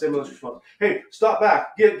yourself that stimulus response. Hey, stop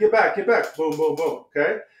back, get back, boom, boom, boom,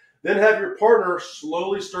 okay? Then have your partner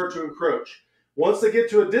slowly start to encroach. Once they get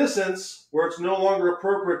to a distance where it's no longer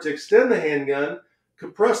appropriate to extend the handgun,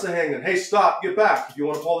 compress the handgun. Hey, stop, get back. If you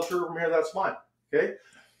want to pull the trigger from here, that's fine, okay?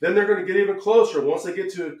 Then they're going to get even closer. Once they get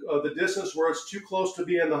to the distance where it's too close to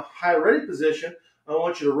be in the high ready position, I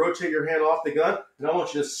want you to rotate your hand off the gun, and I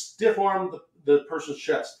want you to stiff arm the person's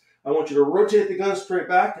chest. I want you to rotate the gun straight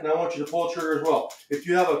back, and I want you to pull the trigger as well. If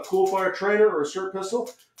you have a Coolfire trainer or a SIRT pistol,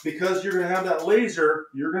 because you're going to have that laser,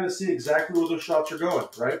 you're going to see exactly where those shots are going,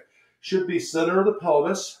 right? Should be center of the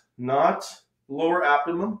pelvis, not lower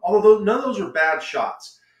abdomen, although none of those are bad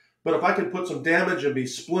shots. But if I can put some damage and be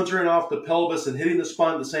splintering off the pelvis and hitting the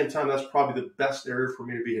spine at the same time, that's probably the best area for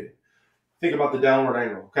me to be hitting. Think about the downward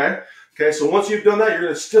angle, okay? Okay, so once you've done that, you're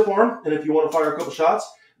going to stiff arm, and if you want to fire a couple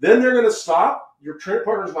shots, then they're going to stop. Your training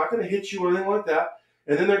partner's not going to hit you or anything like that,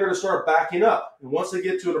 and then they're going to start backing up. And once they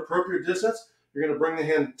get to an appropriate distance, you're going to bring the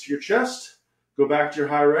hand to your chest, go back to your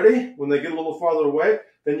high ready. When they get a little farther away,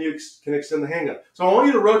 then you can extend the handgun. So I want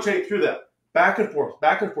you to rotate through that, back and forth,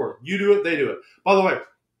 back and forth. You do it, they do it. By the way,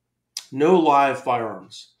 no live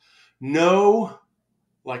firearms. No,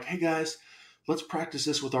 like, hey guys, let's practice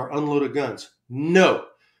this with our unloaded guns. No,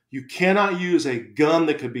 you cannot use a gun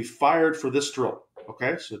that could be fired for this drill.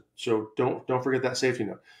 Okay, so don't forget that safety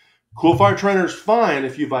note. Coolfire trainer is fine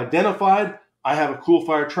if you've identified I have a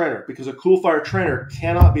Coolfire trainer, because a Coolfire trainer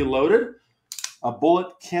cannot be loaded. A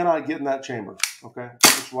bullet cannot get in that chamber. Okay,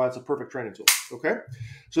 that's why it's a perfect training tool. Okay,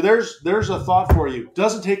 so there's a thought for you.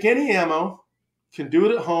 Doesn't take any ammo. Can do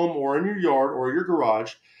it at home or in your yard or your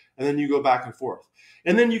garage, and then you go back and forth.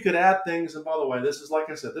 And then you could add things, and by the way, this is, like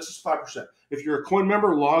I said, this is 5%. If you're a coin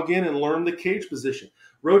member, log in and learn the cage position.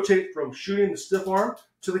 Rotate from shooting the stiff arm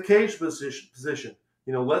to the cage position.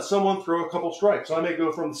 You know, let someone throw a couple strikes. So I may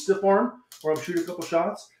go from the stiff arm, where I'm shooting a couple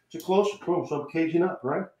shots, to closer, boom, so I'm caging up,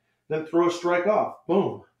 right? Then throw a strike off,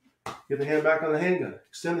 boom. Get the hand back on the handgun,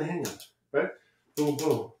 extend the handgun, right? Boom,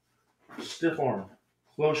 boom. Stiff arm,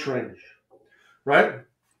 close range, right?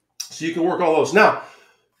 So you can work all those. Now,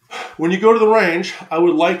 when you go to the range, I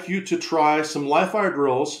would like you to try some live fire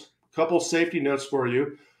drills. A couple safety notes for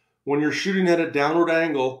you. When you're shooting at a downward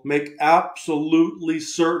angle, make absolutely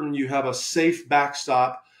certain you have a safe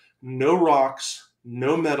backstop, no rocks,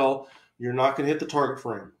 no metal. You're not going to hit the target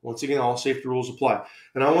frame. Once again, all safety rules apply.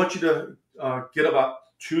 And I want you to get about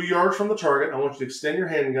 2 yards from the target. I want you to extend your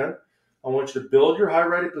handgun. I want you to build your high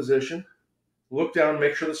ready position. Look down,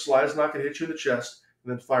 make sure the slide's not going to hit you in the chest,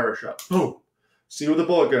 and then fire a shot. Boom. See where the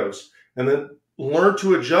bullet goes. And then learn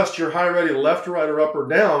to adjust your high ready left or right or up or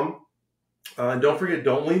down. And don't forget,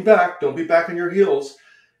 don't lean back. Don't be back on your heels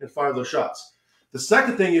and fire those shots. The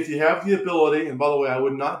second thing, if you have the ability, and by the way, I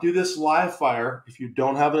would not do this live fire if you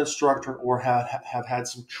don't have an instructor or have had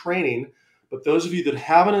some training. But those of you that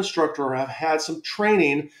have an instructor or have had some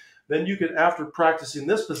training, then you could, after practicing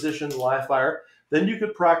this position, live fire, then you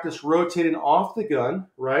could practice rotating off the gun,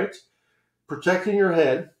 right? protecting your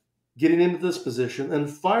head, getting into this position, and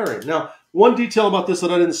firing. Now, one detail about this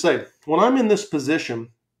that I didn't say. When I'm in this position,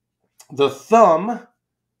 the thumb,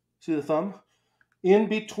 see the thumb? In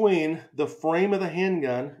between the frame of the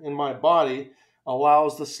handgun and my body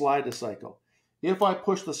allows the slide to cycle. If I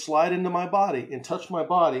push the slide into my body and touch my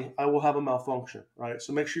body, I will have a malfunction, right?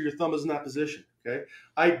 So make sure your thumb is in that position, okay?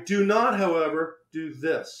 I do not, however, do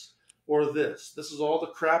this or this. This is all the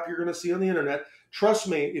crap you're going to see on the internet. Trust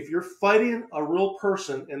me, if you're fighting a real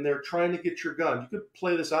person and they're trying to get your gun, you could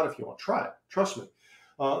play this out if you want. Try it. Trust me.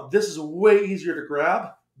 This is way easier to grab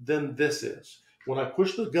than this is. When I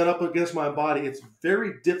push the gun up against my body, it's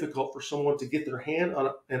very difficult for someone to get their hand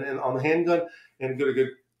on the handgun and get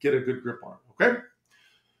a good grip on it. Okay?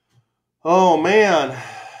 Oh man,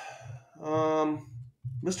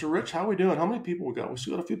 Mr. Rich, how are we doing? How many people we got? We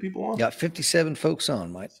still got a few people on. Got 57 folks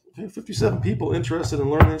on, Mike. 57 people interested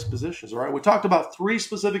in learning these positions. All right, we talked about 3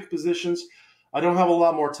 specific positions. I don't have a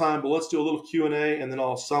lot more time, but let's do a little Q&A, and then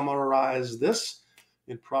I'll summarize this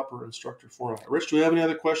in proper instructor format. Rich, do we have any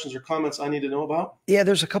other questions or comments I need to know about? Yeah,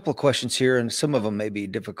 there's a couple of questions here, and some of them may be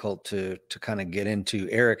difficult to kind of get into.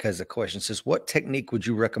 Eric has a question. Says, what technique would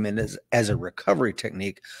you recommend as a recovery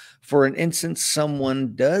technique for an instance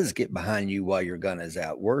someone does get behind you while your gun is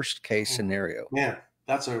out? Worst case scenario. Man,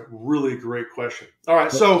 that's a really great question. All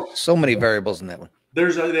right, so many variables in that one.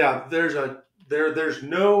 There's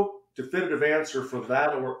no definitive answer for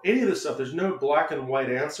that or any of this stuff. There's no black and white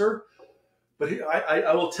answer. But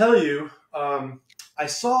I will tell you, I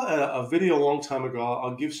saw a video a long time ago.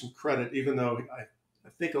 I'll give some credit, even though I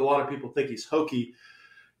think a lot of people think he's hokey.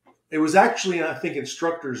 It was actually, I think,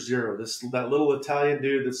 Instructor Zero, that little Italian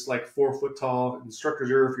dude that's like 4 foot tall. Instructor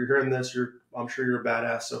Zero, if you're hearing this, I'm sure you're a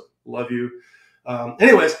badass, so love you.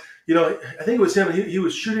 Anyways, I think it was him. He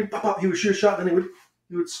was shooting, pop, pop, he would shoot a shot, then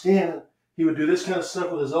he would stand, he would do this kind of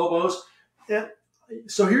stuff with his elbows. And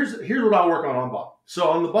so here's what I work on Bob. So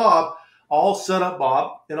on the Bob, I'll set up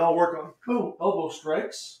Bob and I'll work on elbow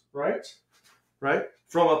strikes, right,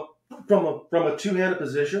 from a two-handed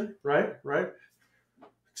position, right.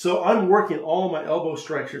 So I'm working all of my elbow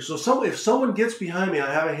strikes here. So if someone gets behind me,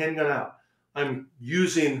 I have a handgun out. I'm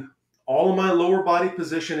using all of my lower body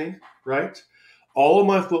positioning, right, all of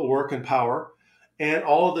my footwork and power, and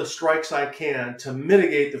all of the strikes I can to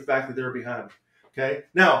mitigate the fact that they're behind me. Okay.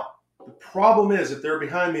 Now the problem is if they're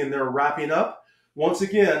behind me and they're wrapping up. Once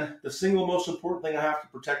again, the single most important thing I have to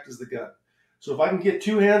protect is the gun. So if I can get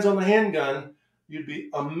 2 hands on the handgun, you'd be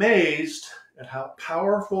amazed at how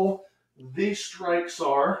powerful these strikes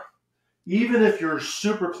are, even if you're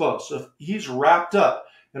super close. So if he's wrapped up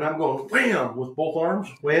and I'm going wham with both arms,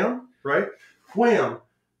 wham, right? Wham,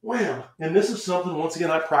 wham. And this is something, once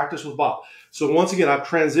again, I practice with Bob. So once again, I've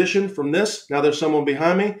transitioned from this. Now there's someone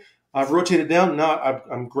behind me. I've rotated down. Now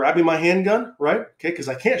I'm grabbing my handgun, right? Okay, because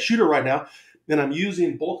I can't shoot it right now. Then I'm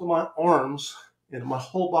using both of my arms and my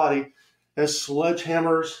whole body as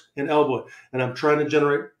sledgehammers and elbow. And I'm trying to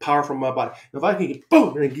generate power from my body. If I can get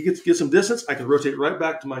boom and get some distance, I can rotate right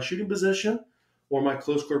back to my shooting position or my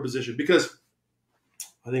close quarter position. Because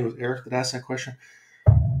I think it was Eric that asked that question.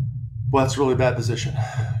 Well, that's a really bad position.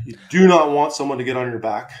 You do not want someone to get on your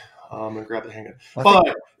back and grab the handgun.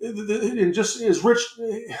 But and just as Rich,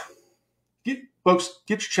 folks,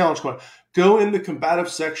 get your challenge going. Go in the combative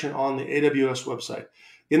section on the AWS website.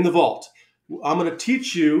 In the vault, I'm going to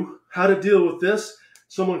teach you how to deal with this,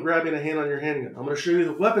 someone grabbing a hand on your handgun. I'm going to show you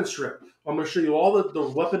the weapon strip. I'm going to show you all the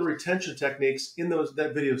weapon retention techniques in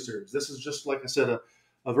that video series. This is just, like I said,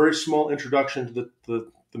 a very small introduction to the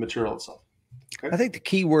material itself. Okay? I think the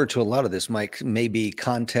key word to a lot of this, Mike, may be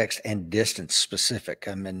context and distance specific.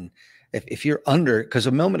 I mean, if you're under, because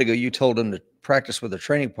a moment ago you told them to practice with a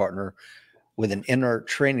training partner with an inert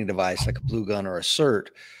training device like a blue gun or a SIRT,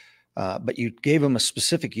 but you gave them a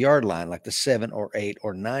specific yard line, like the 7 or 8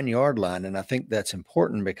 or 9 yard line. And I think that's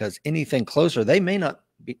important because anything closer, they may not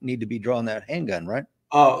need to be drawing that handgun, right?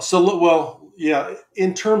 Yeah,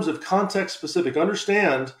 in terms of context specific,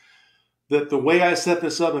 understand that the way I set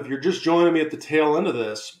this up, if you're just joining me at the tail end of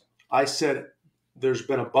this, I said there's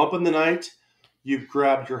been a bump in the night. You've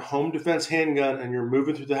grabbed your home defense handgun and you're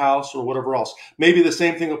moving through the house or whatever else. Maybe the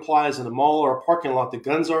same thing applies in a mall or a parking lot. The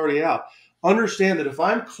gun's already out. Understand that if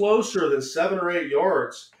I'm closer than 7 or 8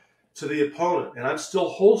 yards to the opponent and I'm still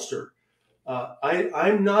holstered,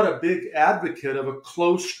 I'm not a big advocate of a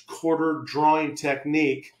close quarter drawing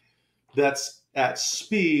technique that's at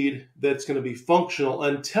speed that's going to be functional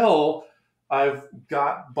until I've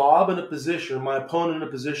got Bob in a position, my opponent in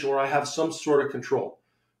a position where I have some sort of control.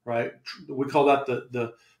 Right, we call that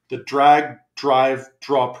the the drag, drive,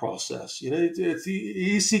 draw process. You know, it's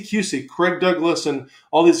the ECQC. Craig Douglas and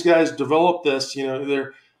all these guys developed this. You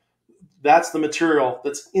know, that's the material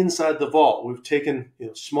that's inside the vault. We've taken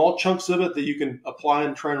small chunks of it that you can apply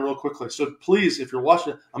and train real quickly. So please, if you're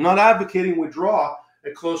watching, I'm not advocating we draw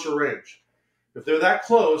at closer range. If they're that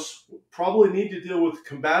close, we probably need to deal with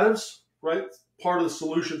combatives, right? Part of the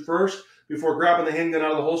solution first before grabbing the handgun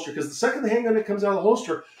out of the holster. Because the second the handgun comes out of the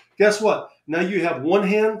holster, guess what? Now you have one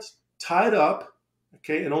hand tied up,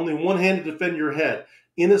 okay, and only one hand to defend your head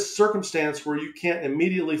in a circumstance where you can't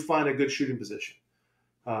immediately find a good shooting position.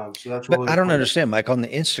 So that's really. But I don't understand, Mike. On the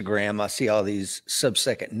Instagram, I see all these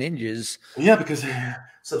sub-second ninjas. Yeah, because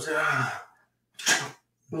sub-second.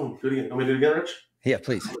 Boom. Do it again. Want me to do it again, Rich? Yeah,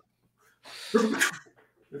 please.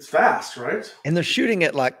 It's fast, right? And they're shooting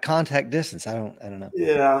at like contact distance. I don't know.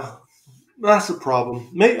 Yeah, that's the problem.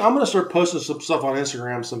 I'm going to start posting some stuff on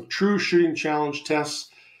Instagram, some true shooting challenge tests.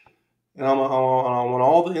 And I want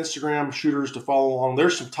all the Instagram shooters to follow along.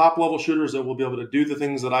 There's some top level shooters that will be able to do the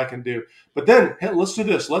things that I can do. But then let's do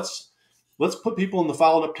this. Let's put people in the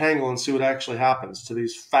fouled up tangle and see what actually happens to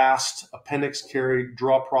these fast appendix carry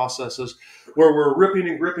draw processes where we're ripping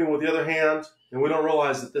and gripping with the other hand and we don't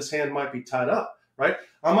realize that this hand might be tied up, right?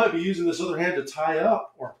 I might be using this other hand to tie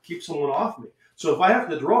up or keep someone off me. So if I have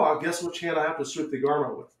to draw, guess which hand I have to sweep the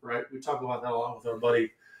garment with, right? We talk about that a lot with our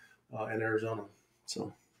buddy in Arizona.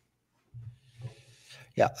 So.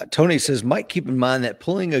 Yeah, Tony says, Mike, keep in mind that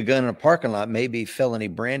pulling a gun in a parking lot may be felony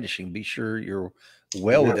brandishing. Be sure you're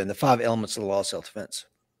well within the 5 elements of the law of self-defense.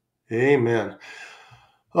 Amen.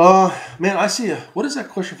 Man, I see what is that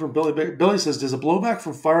question from Billy? Billy says, does a blowback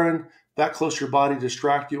from firing that close to your body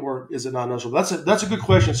distract you, or is it not noticeable? That's a good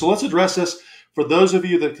question. So let's address this for those of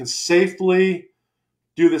you that can safely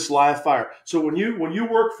do this live fire. So when you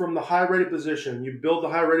work from the high rated position, you build the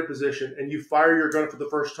high rated position, and you fire your gun for the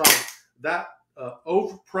first time, that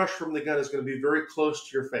overpressure from the gun is going to be very close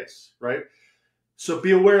to your face, right? So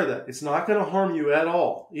be aware of that. It's not going to harm you at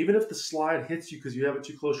all. Even if the slide hits you because you have it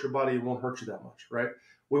too close to your body, it won't hurt you that much, right?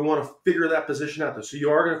 We want to figure that position out there. So you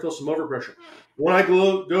are going to feel some overpressure. When I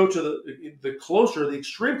go to the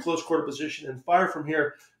extreme close quarter position and fire from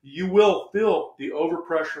here, you will feel the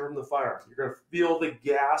overpressure from the fire. You're going to feel the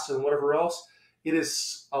gas and whatever else. It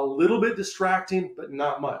is a little bit distracting, but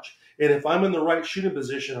not much. And if I'm in the right shooting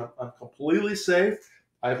position, I'm completely safe.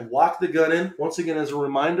 I've locked the gun in. Once again, as a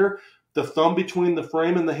reminder, the thumb between the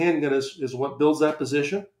frame and the handgun is what builds that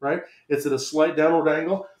position, right? It's at a slight downward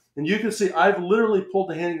angle. And you can see I've literally pulled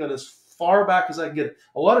the handgun as far back as I can get it.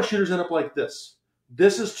 A lot of shooters end up like this.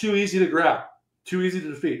 This is too easy to grab, too easy to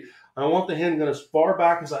defeat. I want the handgun as far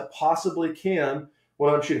back as I possibly can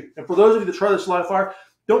when I'm shooting. And for those of you that try this live fire,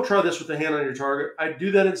 don't try this with the hand on your target. I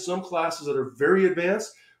do that in some classes that are very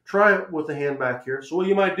advanced. Try it with the hand back here. So what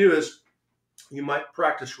you might do is you might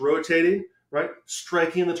practice rotating, right?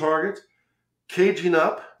 Striking the target, caging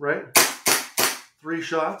up, right? 3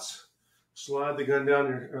 shots. Slide the gun down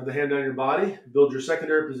or the hand down your body. Build your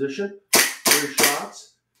secondary position. 3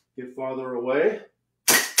 shots. Get farther away.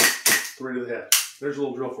 3 to the head. There's a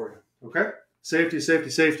little drill for you. Okay? Safety, safety,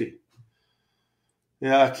 safety.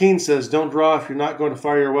 Yeah, Akeen says, don't draw if you're not going to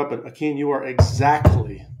fire your weapon. Akeen, you are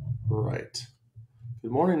exactly right. Good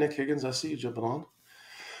morning, Nick Higgins. I see you jumping on.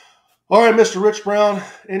 All right, Mr. Rich Brown,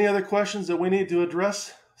 any other questions that we need to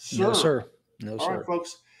address? Sir? No, sir. No, sir. All right,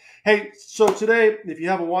 folks. Hey, so today, if you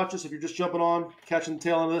haven't watched us, if you're just jumping on, catching the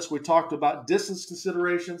tail end of this, we talked about distance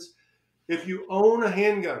considerations. If you own a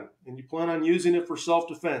handgun and you plan on using it for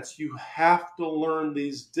self-defense, you have to learn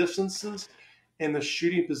these distances and the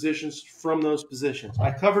shooting positions from those positions.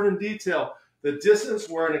 I covered in detail the distance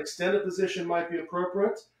where an extended position might be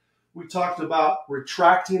appropriate. We talked about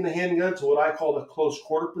retracting the handgun to what I call the close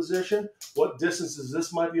quarter position, what distances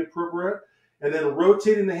this might be appropriate, and then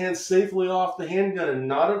rotating the hand safely off the handgun and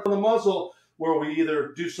not in front of the muzzle, where we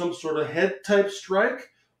either do some sort of head type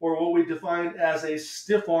strike or what we define as a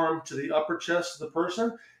stiff arm to the upper chest of the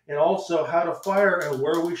person, and also how to fire and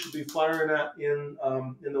where we should be firing at in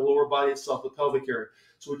the lower body itself, the pelvic area.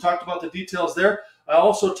 So we talked about the details there. I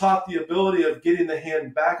also taught the ability of getting the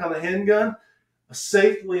hand back on the handgun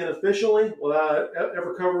safely and efficiently without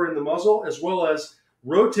ever covering the muzzle, as well as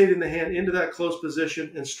rotating the hand into that close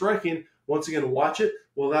position and striking. Once again, watch it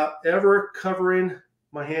without ever covering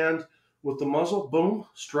my hand with the muzzle. Boom,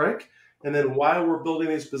 strike. And then why we're building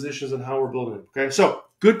these positions and how we're building them. Okay, so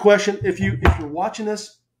good question. If you're watching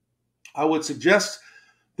this, I would suggest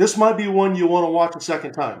this might be one you want to watch a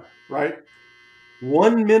second time, right?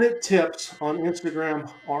 1-minute tips on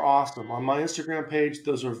Instagram are awesome. On my Instagram page,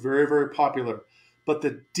 those are very, very popular. But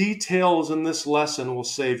the details in this lesson will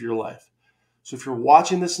save your life. So if you're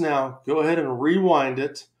watching this now, go ahead and rewind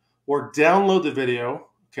it or download the video,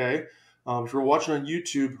 okay? If you're watching on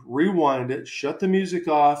YouTube, rewind it, shut the music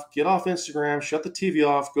off, get off Instagram, shut the TV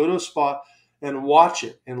off, go to a spot and watch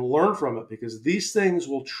it and learn from it, because these things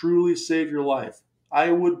will truly save your life.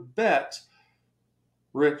 I would bet,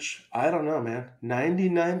 Rich, I don't know, man,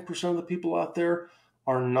 99% of the people out there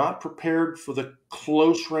are not prepared for the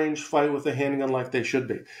close range fight with a handgun like they should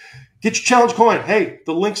be. Get your challenge coin. Hey,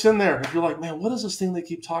 the link's in there. If you're like, man, what is this thing they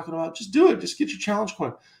keep talking about? Just do it. Just get your challenge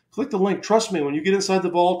coin. Click the link. Trust me, when you get inside the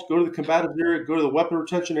vault, go to the combative area, go to the weapon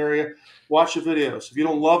retention area, watch the videos. If you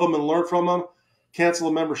don't love them and learn from them, cancel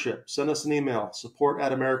a membership. Send us an email,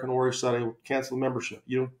 support@AmericanWarriorStudy. Cancel a membership.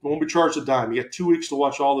 You won't be charged a dime. You get 2 weeks to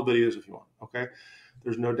watch all the videos if you want, okay?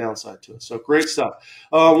 There's no downside to it. So great stuff.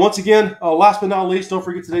 Once again, last but not least, don't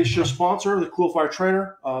forget today's show sponsor, the Coolfire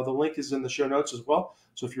Trainer. The link is in the show notes as well.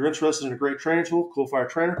 So if you're interested in a great training tool, Coolfire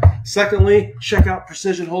Trainer. Secondly, check out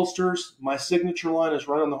Precision Holsters. My signature line is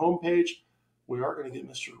right on the homepage. We are going to get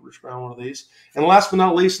Mr. Rich Brown one of these. And last but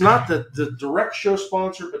not least, not the direct show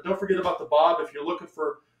sponsor, but don't forget about the Bob. If you're looking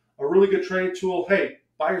for a really good training tool, hey,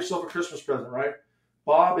 buy yourself a Christmas present, right?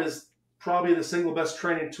 Bob is probably the single best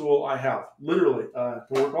training tool I have. Literally, I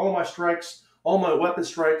can work all my strikes, all my weapon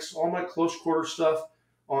strikes, all my close quarter stuff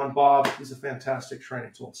on Bob. He's a fantastic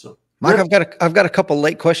training tool. So, Mike, I've got a couple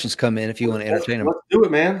late questions come in if you want to entertain them. Let's do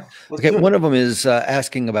it, man. Okay, one of them is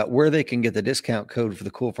asking about where they can get the discount code for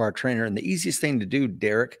the Coolfire Trainer. And the easiest thing to do,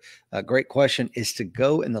 Derek, great question, is to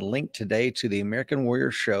go in the link today to the American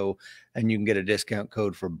Warrior Show, and you can get a discount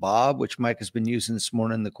code for Bob, which Mike has been using this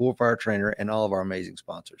morning, the Coolfire Trainer, and all of our amazing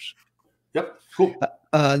sponsors. Yep, cool.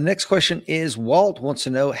 Next question is, Walt wants to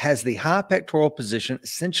know, has the high pectoral position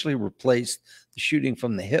essentially replaced the shooting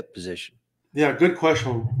from the hip position? Yeah, good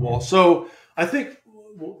question, Walt. So I think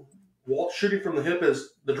Walt shooting from the hip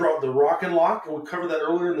is the rock and lock, and we covered that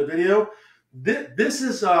earlier in the video. This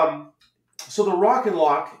is so the rock and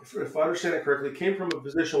lock, if I understand it correctly, came from a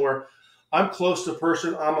position where I'm close to a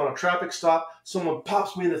person, I'm on a traffic stop, someone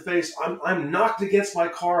pops me in the face, I'm knocked against my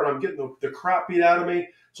car, and I'm getting the crap beat out of me.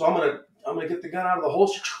 So I'm gonna get the gun out of the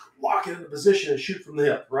holster, lock it into position, and shoot from the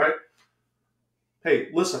hip, right? Hey,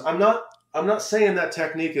 listen, I'm not saying that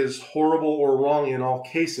technique is horrible or wrong in all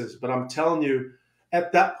cases, but I'm telling you,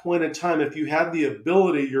 at that point in time, if you have the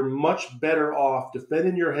ability, you're much better off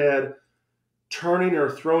defending your head, turning or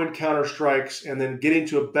throwing counter strikes, and then getting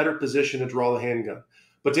to a better position to draw the handgun.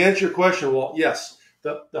 But to answer your question, well, yes,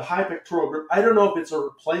 the high pectoral grip, I don't know if it's a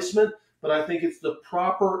replacement, but I think it's the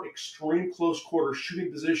proper extreme close quarter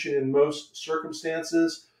shooting position in most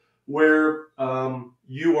circumstances where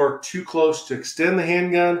you are too close to extend the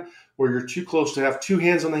handgun, where you're too close to have two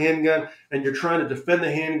hands on the handgun, and you're trying to defend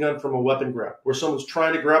the handgun from a weapon grab, where someone's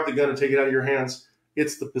trying to grab the gun and take it out of your hands.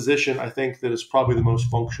 It's the position, I think, that is probably the most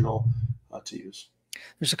functional to use.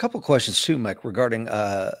 There's a couple of questions too, Mike, regarding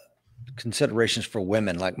considerations for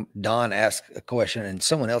women. Like Don asked a question and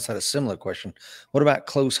someone else had a similar question. What about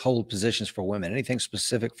close hold positions for women? Anything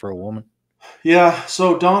specific for a woman? Yeah.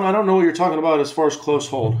 So Don, I don't know what you're talking about as far as close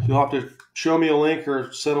hold. You'll have to show me a link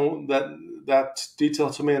or send that detail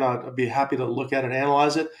to me, and I'd be happy to look at it and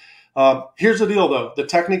analyze it. Here's the deal, though. The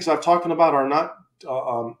techniques I'm talking about are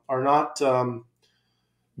not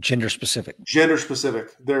gender specific. Gender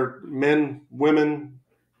specific. They're men, women,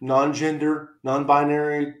 non-gender,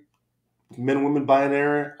 non-binary, men, women,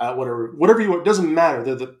 binary, whatever you want. It doesn't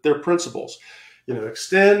matter. They're principles.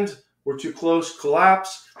 Extend. We're too close.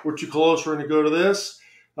 Collapse. We're too close. We're going to go to this.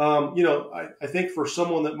 I think for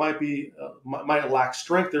someone that might lack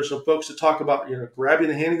strength, there's some folks that talk about grabbing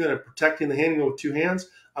the handgun and protecting the handgun with two hands.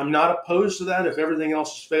 I'm not opposed to that if everything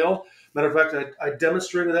else has failed. Matter of fact, I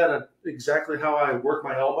demonstrated that on exactly how I work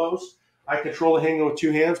my elbows. I control the handgun with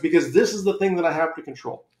two hands because this is the thing that I have to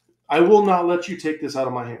control. I will not let you take this out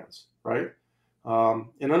of my hands, right?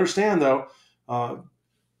 And understand, though,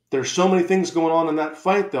 there's so many things going on in that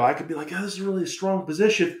fight, though. I could be like, oh, this is a really strong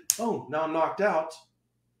position. Oh, now I'm knocked out.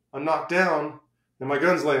 I'm knocked down, and my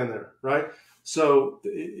gun's laying there, right? So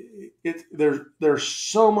there's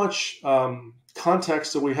so much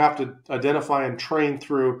context that we have to identify and train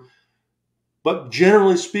through. But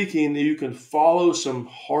generally speaking, you can follow some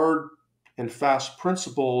hard and fast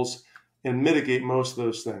principles and mitigate most of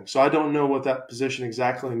those things. So I don't know what that position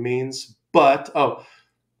exactly means, but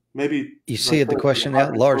maybe you see it. The question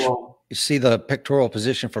out large. You see the pectoral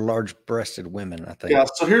position for large-breasted women, I think. Yeah.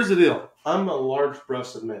 So here's the deal. I'm a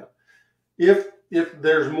large-breasted man. If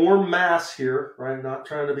there's more mass here, right? Not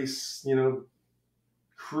trying to be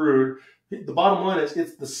crude. The bottom line is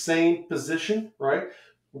it's the same position, right?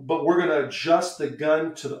 but we're going to adjust the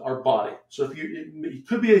gun to our body. So if it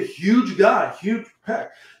could be a huge guy, huge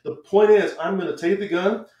pack. The point is, I'm going to take the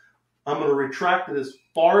gun, I'm going to retract it as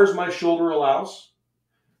far as my shoulder allows.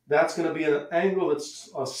 That's going to be an angle that's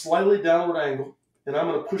a slightly downward angle, and I'm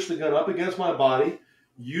going to push the gun up against my body,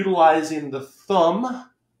 utilizing the thumb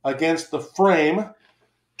against the frame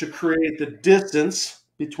to create the distance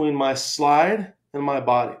between my slide and my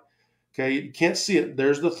body. Okay, you can't see it.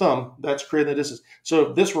 There's the thumb. That's creating the distance. So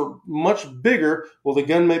if this were much bigger, well, the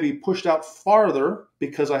gun may be pushed out farther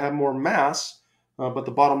because I have more mass. But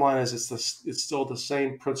the bottom line is it's still the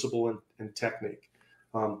same principle and technique.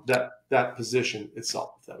 That position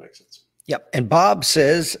itself, if that makes sense. Yep. And Bob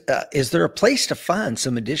says, is there a place to find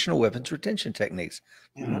some additional weapons retention techniques?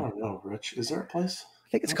 Yeah, I don't know, Rich. Is there a place? I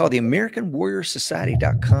think it's called the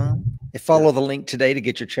AmericanWarriorSociety.com. And follow the link today to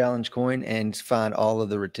get your challenge coin and find all of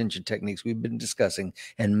the retention techniques we've been discussing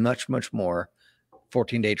and much, much more.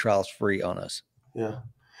 14-day trials free on us. Yeah.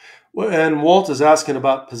 Well, and Walt is asking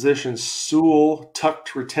about position Sewell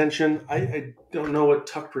tucked retention. I don't know what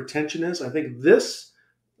tucked retention is. I think this,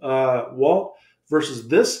 Walt, versus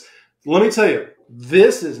this. Let me tell you,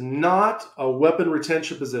 this is not a weapon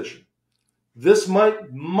retention position. This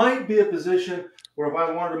might be a position where if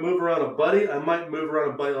I wanted to move around a buddy, I might move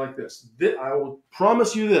around a buddy like this. I will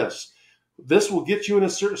promise you this. This will get you in a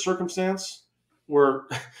certain circumstance where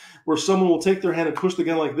someone will take their hand and push the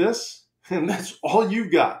gun like this, and that's all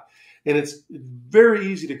you've got. And it's very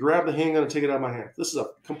easy to grab the handgun and take it out of my hand. This is a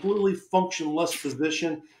completely functionless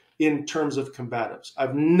position in terms of combatives.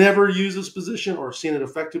 I've never used this position or seen it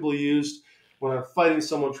effectively used when I'm fighting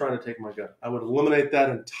someone trying to take my gun. I would eliminate that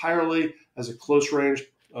entirely as a close range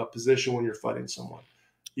position when you're fighting someone.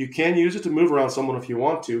 You can use it to move around someone if you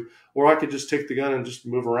want to, or I could just take the gun and just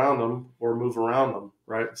move around them or move around them,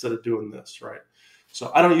 right, instead of doing this, right? So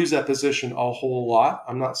I don't use that position a whole lot.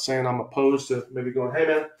 I'm not saying I'm opposed to maybe going, hey,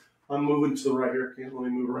 man, I'm moving to the right here. Can't let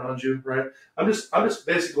me move around you, right? I'm just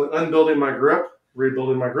basically unbuilding my grip,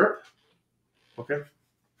 rebuilding my grip. Okay?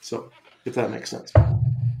 So if that makes sense.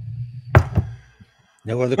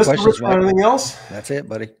 No other questions, Mike? Anything else? That's it,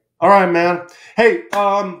 buddy. All right, man. Hey,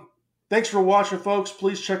 thanks for watching, folks.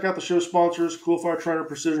 Please check out the show sponsors, Coolfire Trainer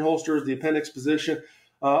Precision Holsters, the appendix position.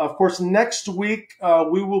 Of course, next week,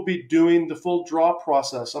 we will be doing the full draw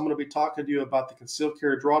process. I'm going to be talking to you about the concealed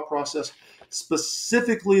carry draw process,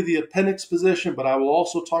 specifically the appendix position, but I will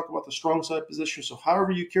also talk about the strong side position. So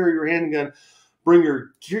however you carry your handgun, bring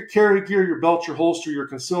your carry gear, your belt, your holster, your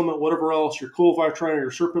concealment, whatever else, your Coolfire trainer,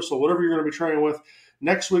 your SIRT pistol, whatever you're going to be training with.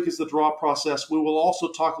 Next week is the draw process. We will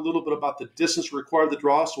also talk a little bit about the distance required to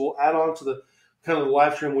draw, so we'll add on to the kind of the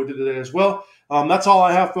live stream we did today as well. That's all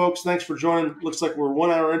I have, folks. Thanks for joining. Looks like we're 1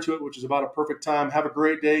 hour into it, which is about a perfect time. Have a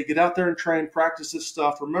great day. Get out there and train, practice this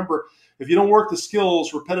stuff. Remember, if you don't work the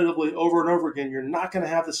skills repetitively over and over again, you're not going to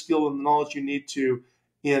have the skill and the knowledge you need to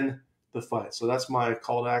in the fight. So that's my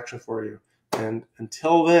call to action for you. And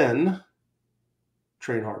until then,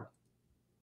 train hard.